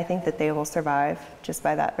 I think that they will survive just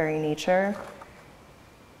by that very nature.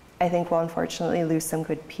 I think we'll unfortunately lose some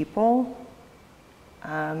good people.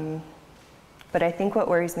 But I think what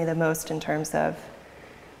worries me the most in terms of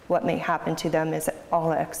what may happen to them is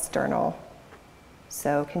all external.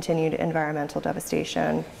 So continued environmental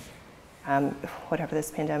devastation, whatever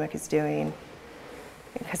this pandemic is doing,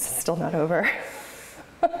 because it's still not over.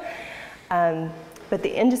 But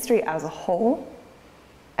the industry as a whole,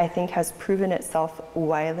 I think, has proven itself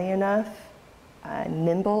wily enough,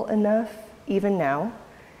 nimble enough, even now,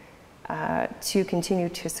 to continue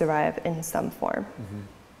to survive in some form.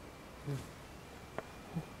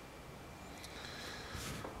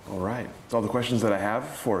 All right, that's all the questions that I have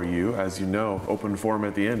for you. As you know, open forum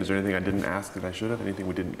at the end. Is there anything I didn't ask that I should have? Anything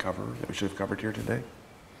we didn't cover that we should have covered here today?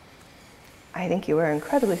 I think you were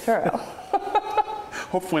incredibly thorough.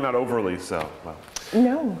 Hopefully not overly so. Well.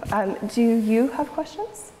 No. Do you have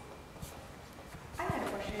questions? I had a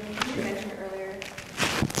question.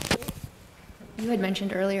 You had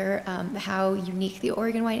mentioned earlier how unique the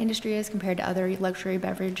Oregon wine industry is compared to other luxury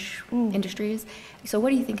beverage industries. So what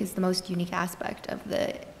do you think is the most unique aspect of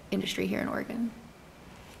the industry here in Oregon?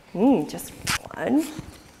 Just one.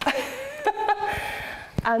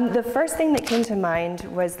 The first thing that came to mind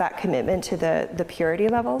was that commitment to the purity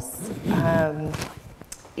levels.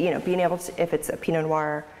 Being able to, if it's a Pinot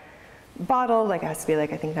Noir bottle, like it has to be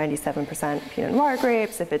like, I think 97% Pinot Noir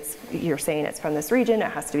grapes. If you're saying it's from this region,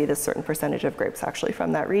 it has to be this certain percentage of grapes actually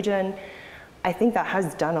from that region. I think that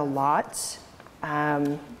has done a lot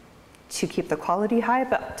to keep the quality high,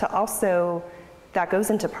 but to also, that goes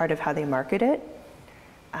into part of how they market it.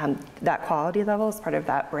 That quality level is part of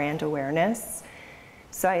that brand awareness.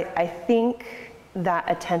 So I think that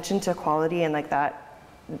attention to quality and like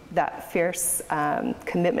that fierce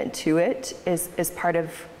commitment to it is part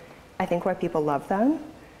of, I think, why people love them.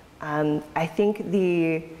 I think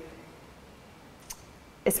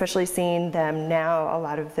especially seeing them now, a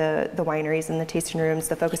lot of the wineries and the tasting rooms,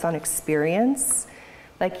 the focus on experience.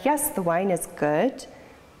 Like, yes, the wine is good,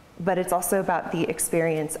 but it's also about the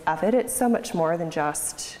experience of it. It's so much more than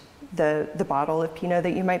just the bottle of Pinot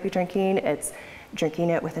that you might be drinking. It's drinking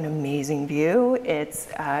it with an amazing view. It's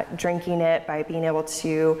drinking it by being able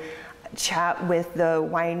to chat with the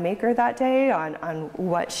winemaker that day on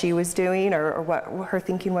what she was doing or what her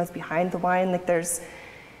thinking was behind the wine. Like, there's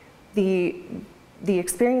the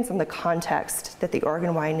experience and the context that the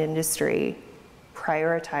Oregon wine industry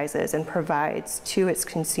prioritizes and provides to its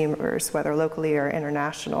consumers, whether locally or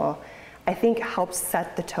international, I think helps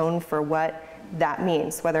set the tone for what that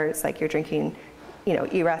means, whether it's like you're drinking,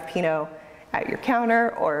 Erath Pinot at your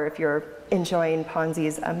counter, or if you're enjoying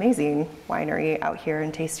Ponzi's amazing winery out here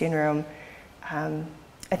in tasting room.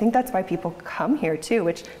 I think that's why people come here too,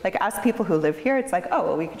 which, like, as people who live here, it's like, oh,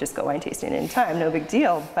 well, we could just go wine tasting anytime, no big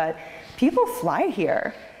deal. But people fly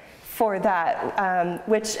here for that,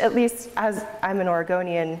 which, at least as I'm an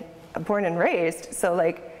Oregonian, born and raised, so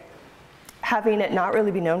like having it not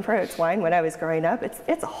really be known for its wine when I was growing up,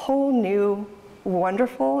 it's a whole new,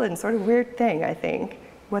 wonderful and sort of weird thing, I think,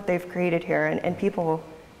 what they've created here, and people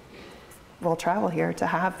will travel here to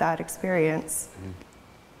have that experience.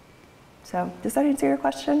 So, does that answer your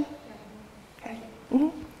question? Okay.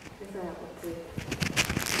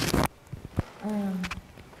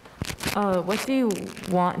 What do you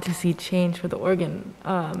want to see change for the Oregon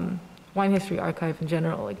Wine History Archive in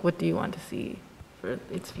general? Like, what do you want to see for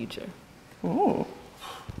its future? Wait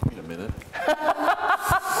a minute.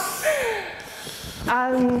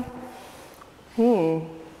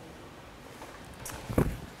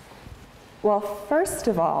 Well, first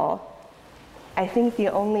of all, I think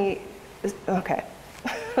okay,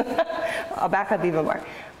 I'll back up even more.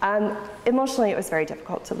 Emotionally, it was very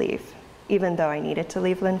difficult to leave. Even though I needed to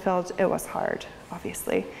leave Linfield, it was hard,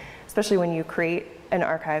 obviously. Especially when you create an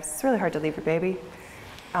archive, it's really hard to leave your baby.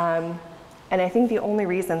 And I think the only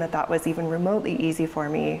reason that was even remotely easy for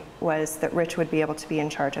me was that Rich would be able to be in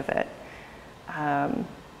charge of it.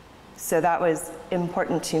 So that was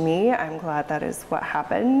important to me. I'm glad that is what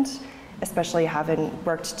happened, especially having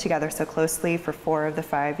worked together so closely for 4 of the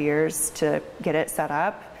 5 years to get it set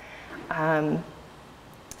up.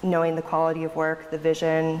 Knowing the quality of work, the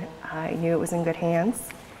vision, I knew it was in good hands,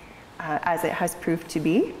 as it has proved to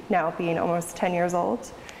be, now being almost 10 years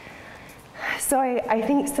old. So I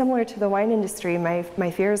think, similar to the wine industry, my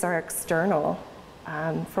fears are external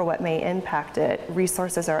for what may impact it.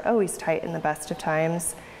 Resources are always tight in the best of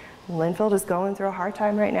times. Linfield is going through a hard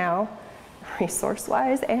time right now,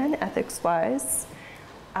 resource-wise and ethics-wise.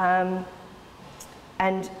 And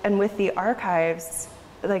with the archives,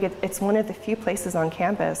 like it's one of the few places on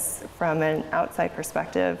campus from an outside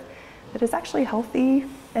perspective that is actually healthy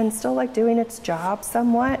and still like doing its job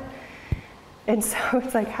somewhat. And so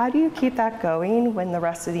it's like, how do you keep that going when the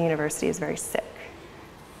rest of the university is very sick?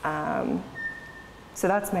 So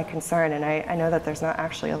that's my concern, and I know that there's not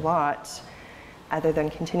actually a lot other than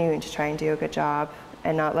continuing to try and do a good job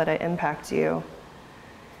and not let it impact you.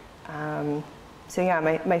 So yeah,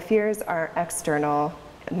 my fears are external.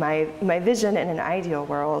 My vision in an ideal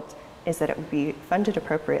world is that it would be funded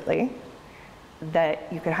appropriately, that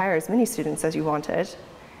you could hire as many students as you wanted,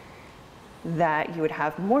 that you would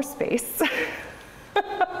have more space,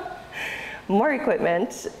 more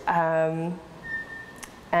equipment, and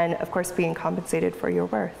of course being compensated for your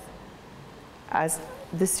worth as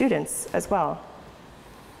the students as well.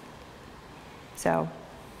 So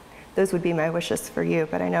those would be my wishes for you,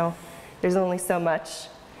 but I know there's only so much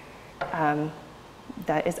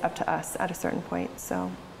that is up to us at a certain point.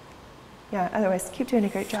 So yeah, otherwise keep doing a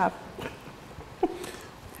great job.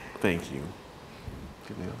 Thank you.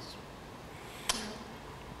 Anything else?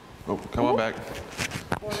 Oh, come on back.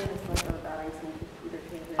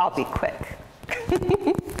 I'll be quick.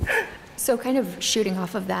 So kind of shooting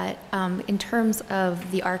off of that, in terms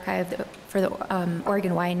of the archive for the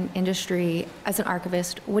Oregon wine industry, as an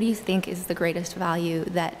archivist, what do you think is the greatest value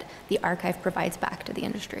that the archive provides back to the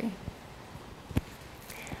industry?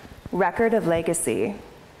 Record of legacy,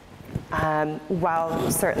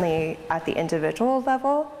 while certainly at the individual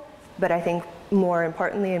level, but I think more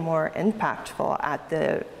importantly and more impactful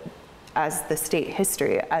as the state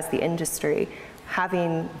history, as the industry,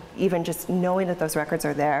 having even just knowing that those records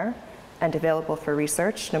are there and available for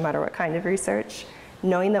research, no matter what kind of research,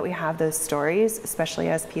 knowing that we have those stories, especially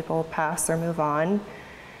as people pass or move on,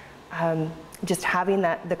 just having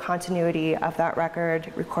the continuity of that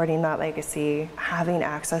record, recording that legacy, having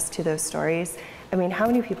access to those stories. I mean, how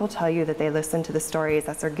many people tell you that they listen to the stories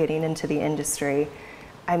as they're getting into the industry?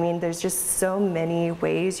 I mean, there's just so many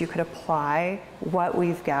ways you could apply what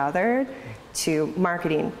we've gathered to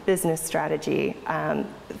marketing, business strategy,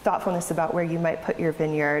 thoughtfulness about where you might put your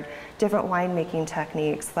vineyard, different winemaking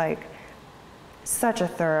techniques, like such a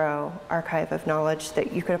thorough archive of knowledge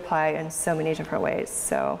that you could apply in so many different ways.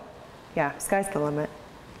 So yeah, sky's the limit.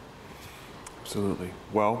 Absolutely.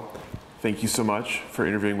 Well, thank you so much for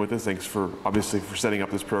interviewing with us. Thanks for setting up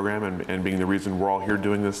this program and being the reason we're all here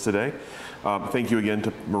doing this today. Thank you again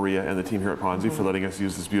to Maria and the team here at Ponzi for letting us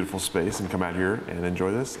use this beautiful space and come out here and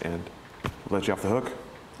enjoy this, and we'll let you off the hook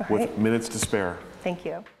with minutes to spare. Thank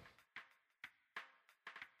you.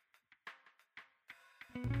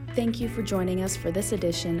 Thank you for joining us for this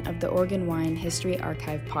edition of the Oregon Wine History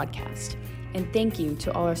Archive podcast. And thank you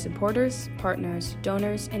to all our supporters, partners,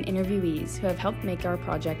 donors, and interviewees who have helped make our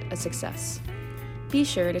project a success. Be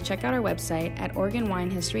sure to check out our website at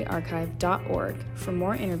OregonWineHistoryArchive.org for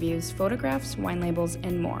more interviews, photographs, wine labels,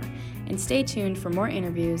 and more. And stay tuned for more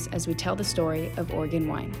interviews as we tell the story of Oregon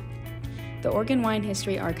wine. The Oregon Wine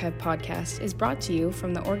History Archive podcast is brought to you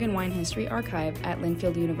from the Oregon Wine History Archive at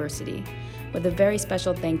Linfield University, with a very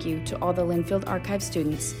special thank you to all the Linfield Archive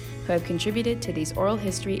students who have contributed to these oral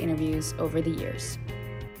history interviews over the years.